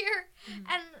last year. Mm-hmm.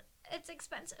 And it's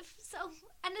expensive. So,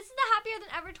 and this is the Happier Than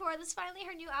Ever tour. This is finally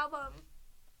her new album.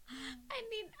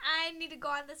 I need to go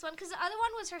on this one, because the other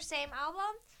one was her same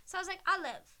album. So I was I'll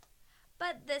live.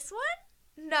 But this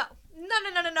one? No,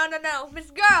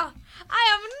 Miss Girl. I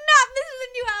am not missing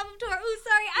the new album tour. Ooh,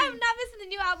 sorry. I am not missing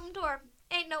the new album tour.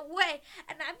 Ain't no way.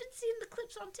 And I've been seeing the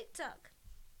clips on TikTok.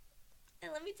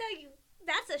 And let me tell you,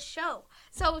 that's a show.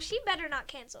 So she better not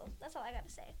cancel. That's all I got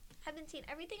to say. I've been seeing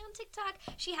everything on TikTok.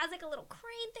 She has a little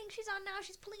crane thing she's on now.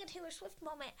 She's pulling a Taylor Swift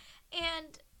moment.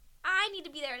 And I need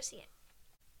to be there to see it.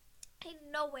 Ain't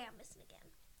no way I'm missing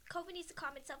again. COVID needs to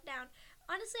calm itself down.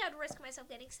 Honestly, I'd risk myself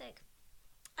getting sick.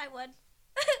 I would.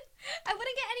 I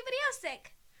wouldn't get anybody else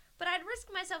sick. But I'd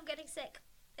risk myself getting sick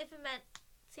if it meant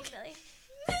seeing Billie.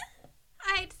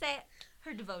 I hate to say it.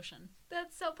 Her devotion.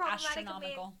 That's so problematic of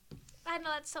me. I know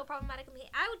that's so problematic of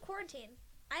me. I would quarantine,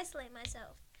 isolate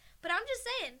myself. But I'm just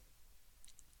saying,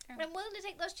 Sure. I'm willing to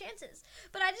take those chances.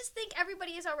 But I just think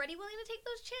everybody is already willing to take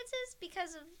those chances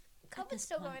because of COVID this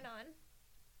still point. going on.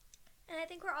 And I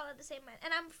think we're all at the same mind.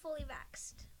 And I'm fully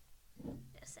vaxxed.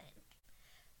 Just saying.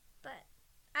 But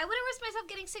I wouldn't risk myself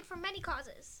getting sick for many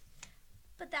causes.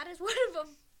 But that is one of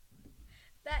them.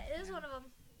 That is one of them.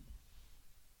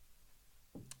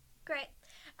 Great.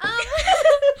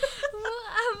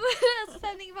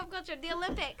 Sending pop culture. The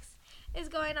Olympics is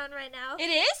going on right now. It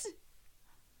is?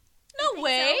 I No think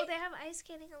way. so. They have ice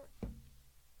skating. Let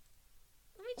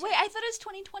me check. Wait, I thought it was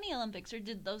 2020 Olympics, or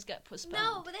did those get postponed?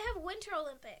 No, but they have Winter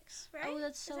Olympics, right? Oh,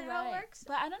 that's so is that right. how it works?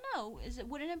 But I don't know.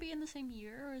 Wouldn't it be in the same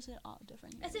year, or is it all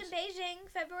different years? It's in Beijing,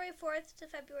 February 4th to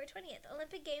February 20th.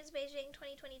 Olympic Games Beijing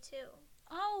 2022.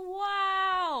 Oh,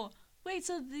 wow. Wait,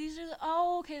 so these are...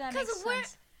 Oh, okay, that makes 'Cause we're-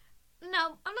 sense.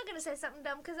 No, I'm not going to say something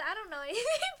dumb because I don't know anything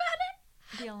about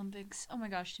it. The Olympics. Oh my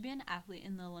gosh, to be an athlete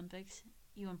in the Olympics,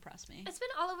 you impress me. It's been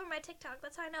all over my TikTok.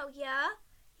 That's how I know.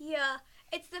 Yeah.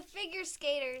 It's the figure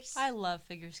skaters. I love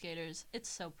figure skaters. It's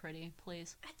so pretty,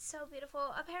 please. It's so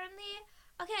beautiful. Apparently,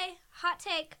 okay, hot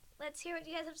take. Let's hear what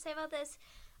you guys have to say about this.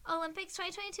 Olympics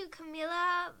 2022,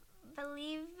 Kamila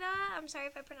Valieva, I'm sorry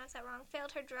if I pronounced that wrong,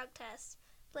 failed her drug test.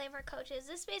 Blame her coaches.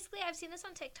 This basically, I've seen this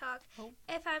on TikTok. Oh.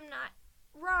 If I'm not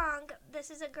wrong,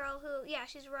 this is a girl who, yeah,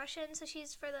 she's Russian, so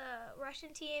she's for the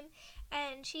Russian team,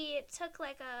 and she took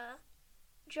like a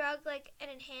drug, like an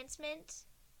enhancement,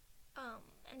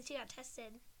 and she got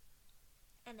tested,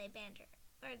 and they banned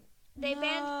her. Or they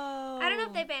banned, I don't know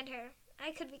if they banned her.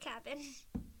 I could be capping.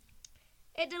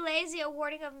 It delays the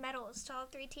awarding of medals to all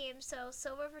three teams, so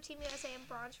silver for Team USA and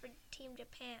bronze for Team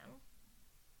Japan.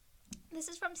 This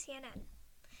is from CNN,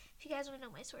 if you guys want to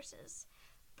know my sources.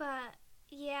 But,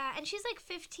 yeah, and she's like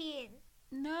 15.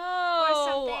 No. Or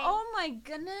something. Oh my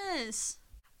goodness.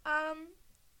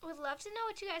 Would love to know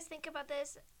what you guys think about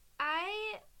this.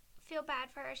 I feel bad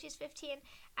for her. She's 15.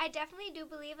 I definitely do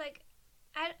believe, like,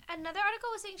 another article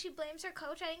was saying she blames her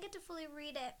coach. I didn't get to fully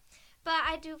read it, but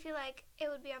I do feel like it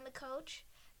would be on the coach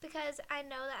because I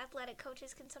know that athletic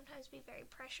coaches can sometimes be very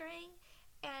pressuring,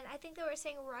 and I think they were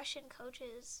saying Russian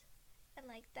coaches and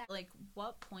like that. Like,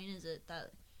 what point is it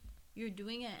that you're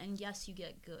doing it and yes, you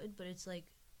get good, but it's like,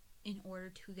 in order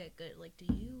to get good, like, do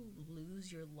you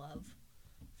lose your love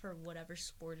for whatever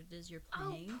sport it is you're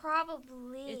playing? Oh,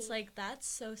 probably. It's like, that's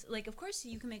so, like, of course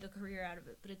you can make a career out of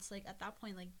it, but it's like, at that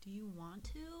point, like, do you want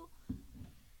to?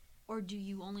 Or do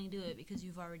you only do it because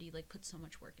you've already, like, put so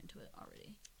much work into it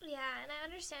already? Yeah, and I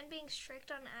understand being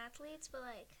strict on athletes, but,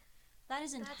 like, That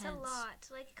is intense. that's a lot.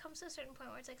 Like, it comes to a certain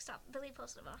point where it's like, stop. Billy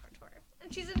posted about her tour.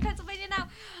 And she's in Pennsylvania now.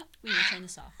 We need to turn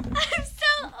this off. I'm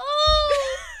so old!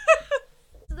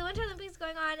 So the Winter Olympics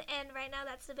going on, and right now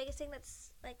that's the biggest thing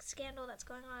that's, like, scandal that's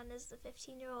going on is the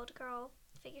 15-year-old girl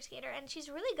figure skater, and she's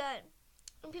really good.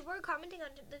 And people are commenting on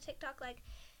the TikTok, like,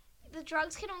 the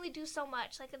drugs can only do so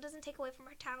much. Like, it doesn't take away from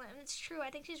her talent, and it's true. I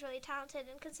think she's really talented,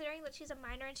 and considering that she's a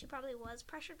minor and she probably was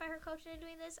pressured by her coach into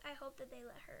doing this, I hope that they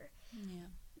let her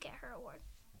get her award.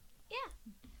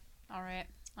 Yeah. All right.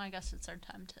 I guess it's our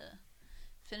time to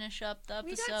finish up the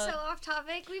episode. We got so off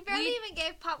topic. We barely We- even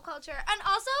gave pop culture. And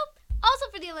also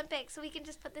for the Olympics, so we can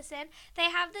just put this in, they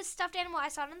have this stuffed animal. I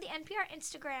saw it on the NPR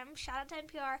Instagram. Shout out to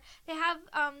NPR. They have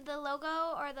the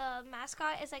logo or the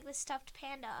mascot is like this stuffed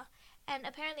panda. And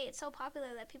apparently it's so popular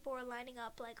that people were lining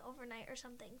up like overnight or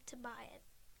something to buy it.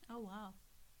 Oh, wow.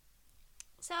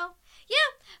 So, yeah,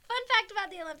 fun fact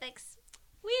about the Olympics.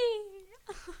 Whee!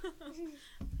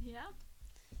 Yeah.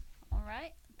 All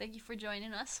right. Thank you for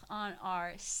joining us on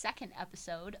our second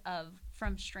episode of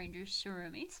From Strangers to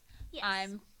Roomies. Yes.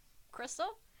 I'm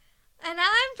Crystal. And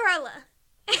I'm Perla.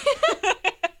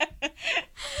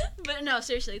 But no,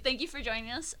 seriously, thank you for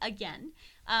joining us again.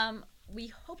 We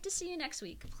hope to see you next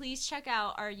week. Please check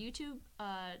out our YouTube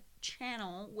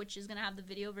channel, which is going to have the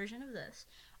video version of this.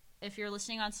 If you're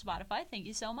listening on Spotify, thank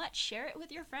you so much. Share it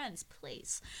with your friends,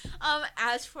 please.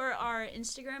 As for our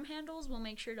Instagram handles, we'll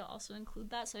make sure to also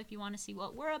include that. So if you want to see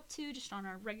what we're up to just on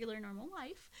our regular, normal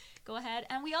life, go ahead.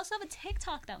 And we also have a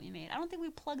TikTok that we made. I don't think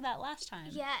we plugged that last time.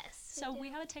 Yes. So we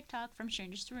have a TikTok, From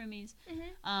Strangers to Roomies.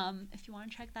 Mm-hmm. If you want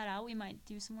to check that out, we might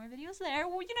do some more videos there.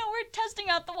 Well, we're testing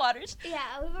out the waters.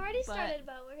 Yeah, we've already started,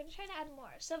 but we're going to try to add more.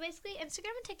 So basically,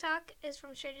 Instagram and TikTok is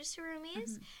From Strangers to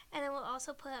Roomies, and then we'll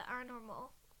also put our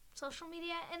normal social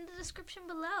media in the description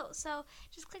below. So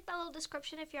just click that little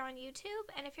description if you're on YouTube,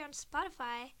 and if you're on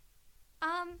Spotify,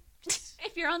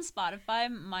 If you're on Spotify,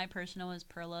 my personal is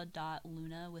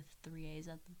perla.luna with 3 A's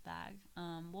at the back.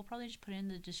 We'll probably just put it in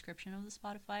the description of the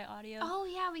Spotify audio. Oh,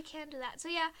 yeah, we can do that. So,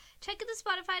 yeah, check the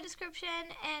Spotify description,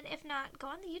 and if not, go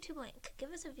on the YouTube link.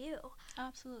 Give us a view.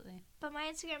 Absolutely. But my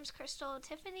Instagram's Crystal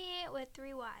Tiffany with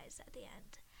 3 Y's at the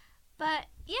end. But,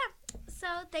 yeah, so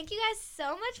thank you guys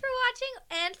so much for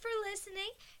watching and for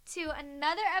listening to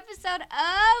another episode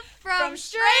of From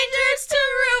Strangers to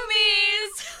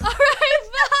Roomies. All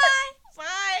right, bye.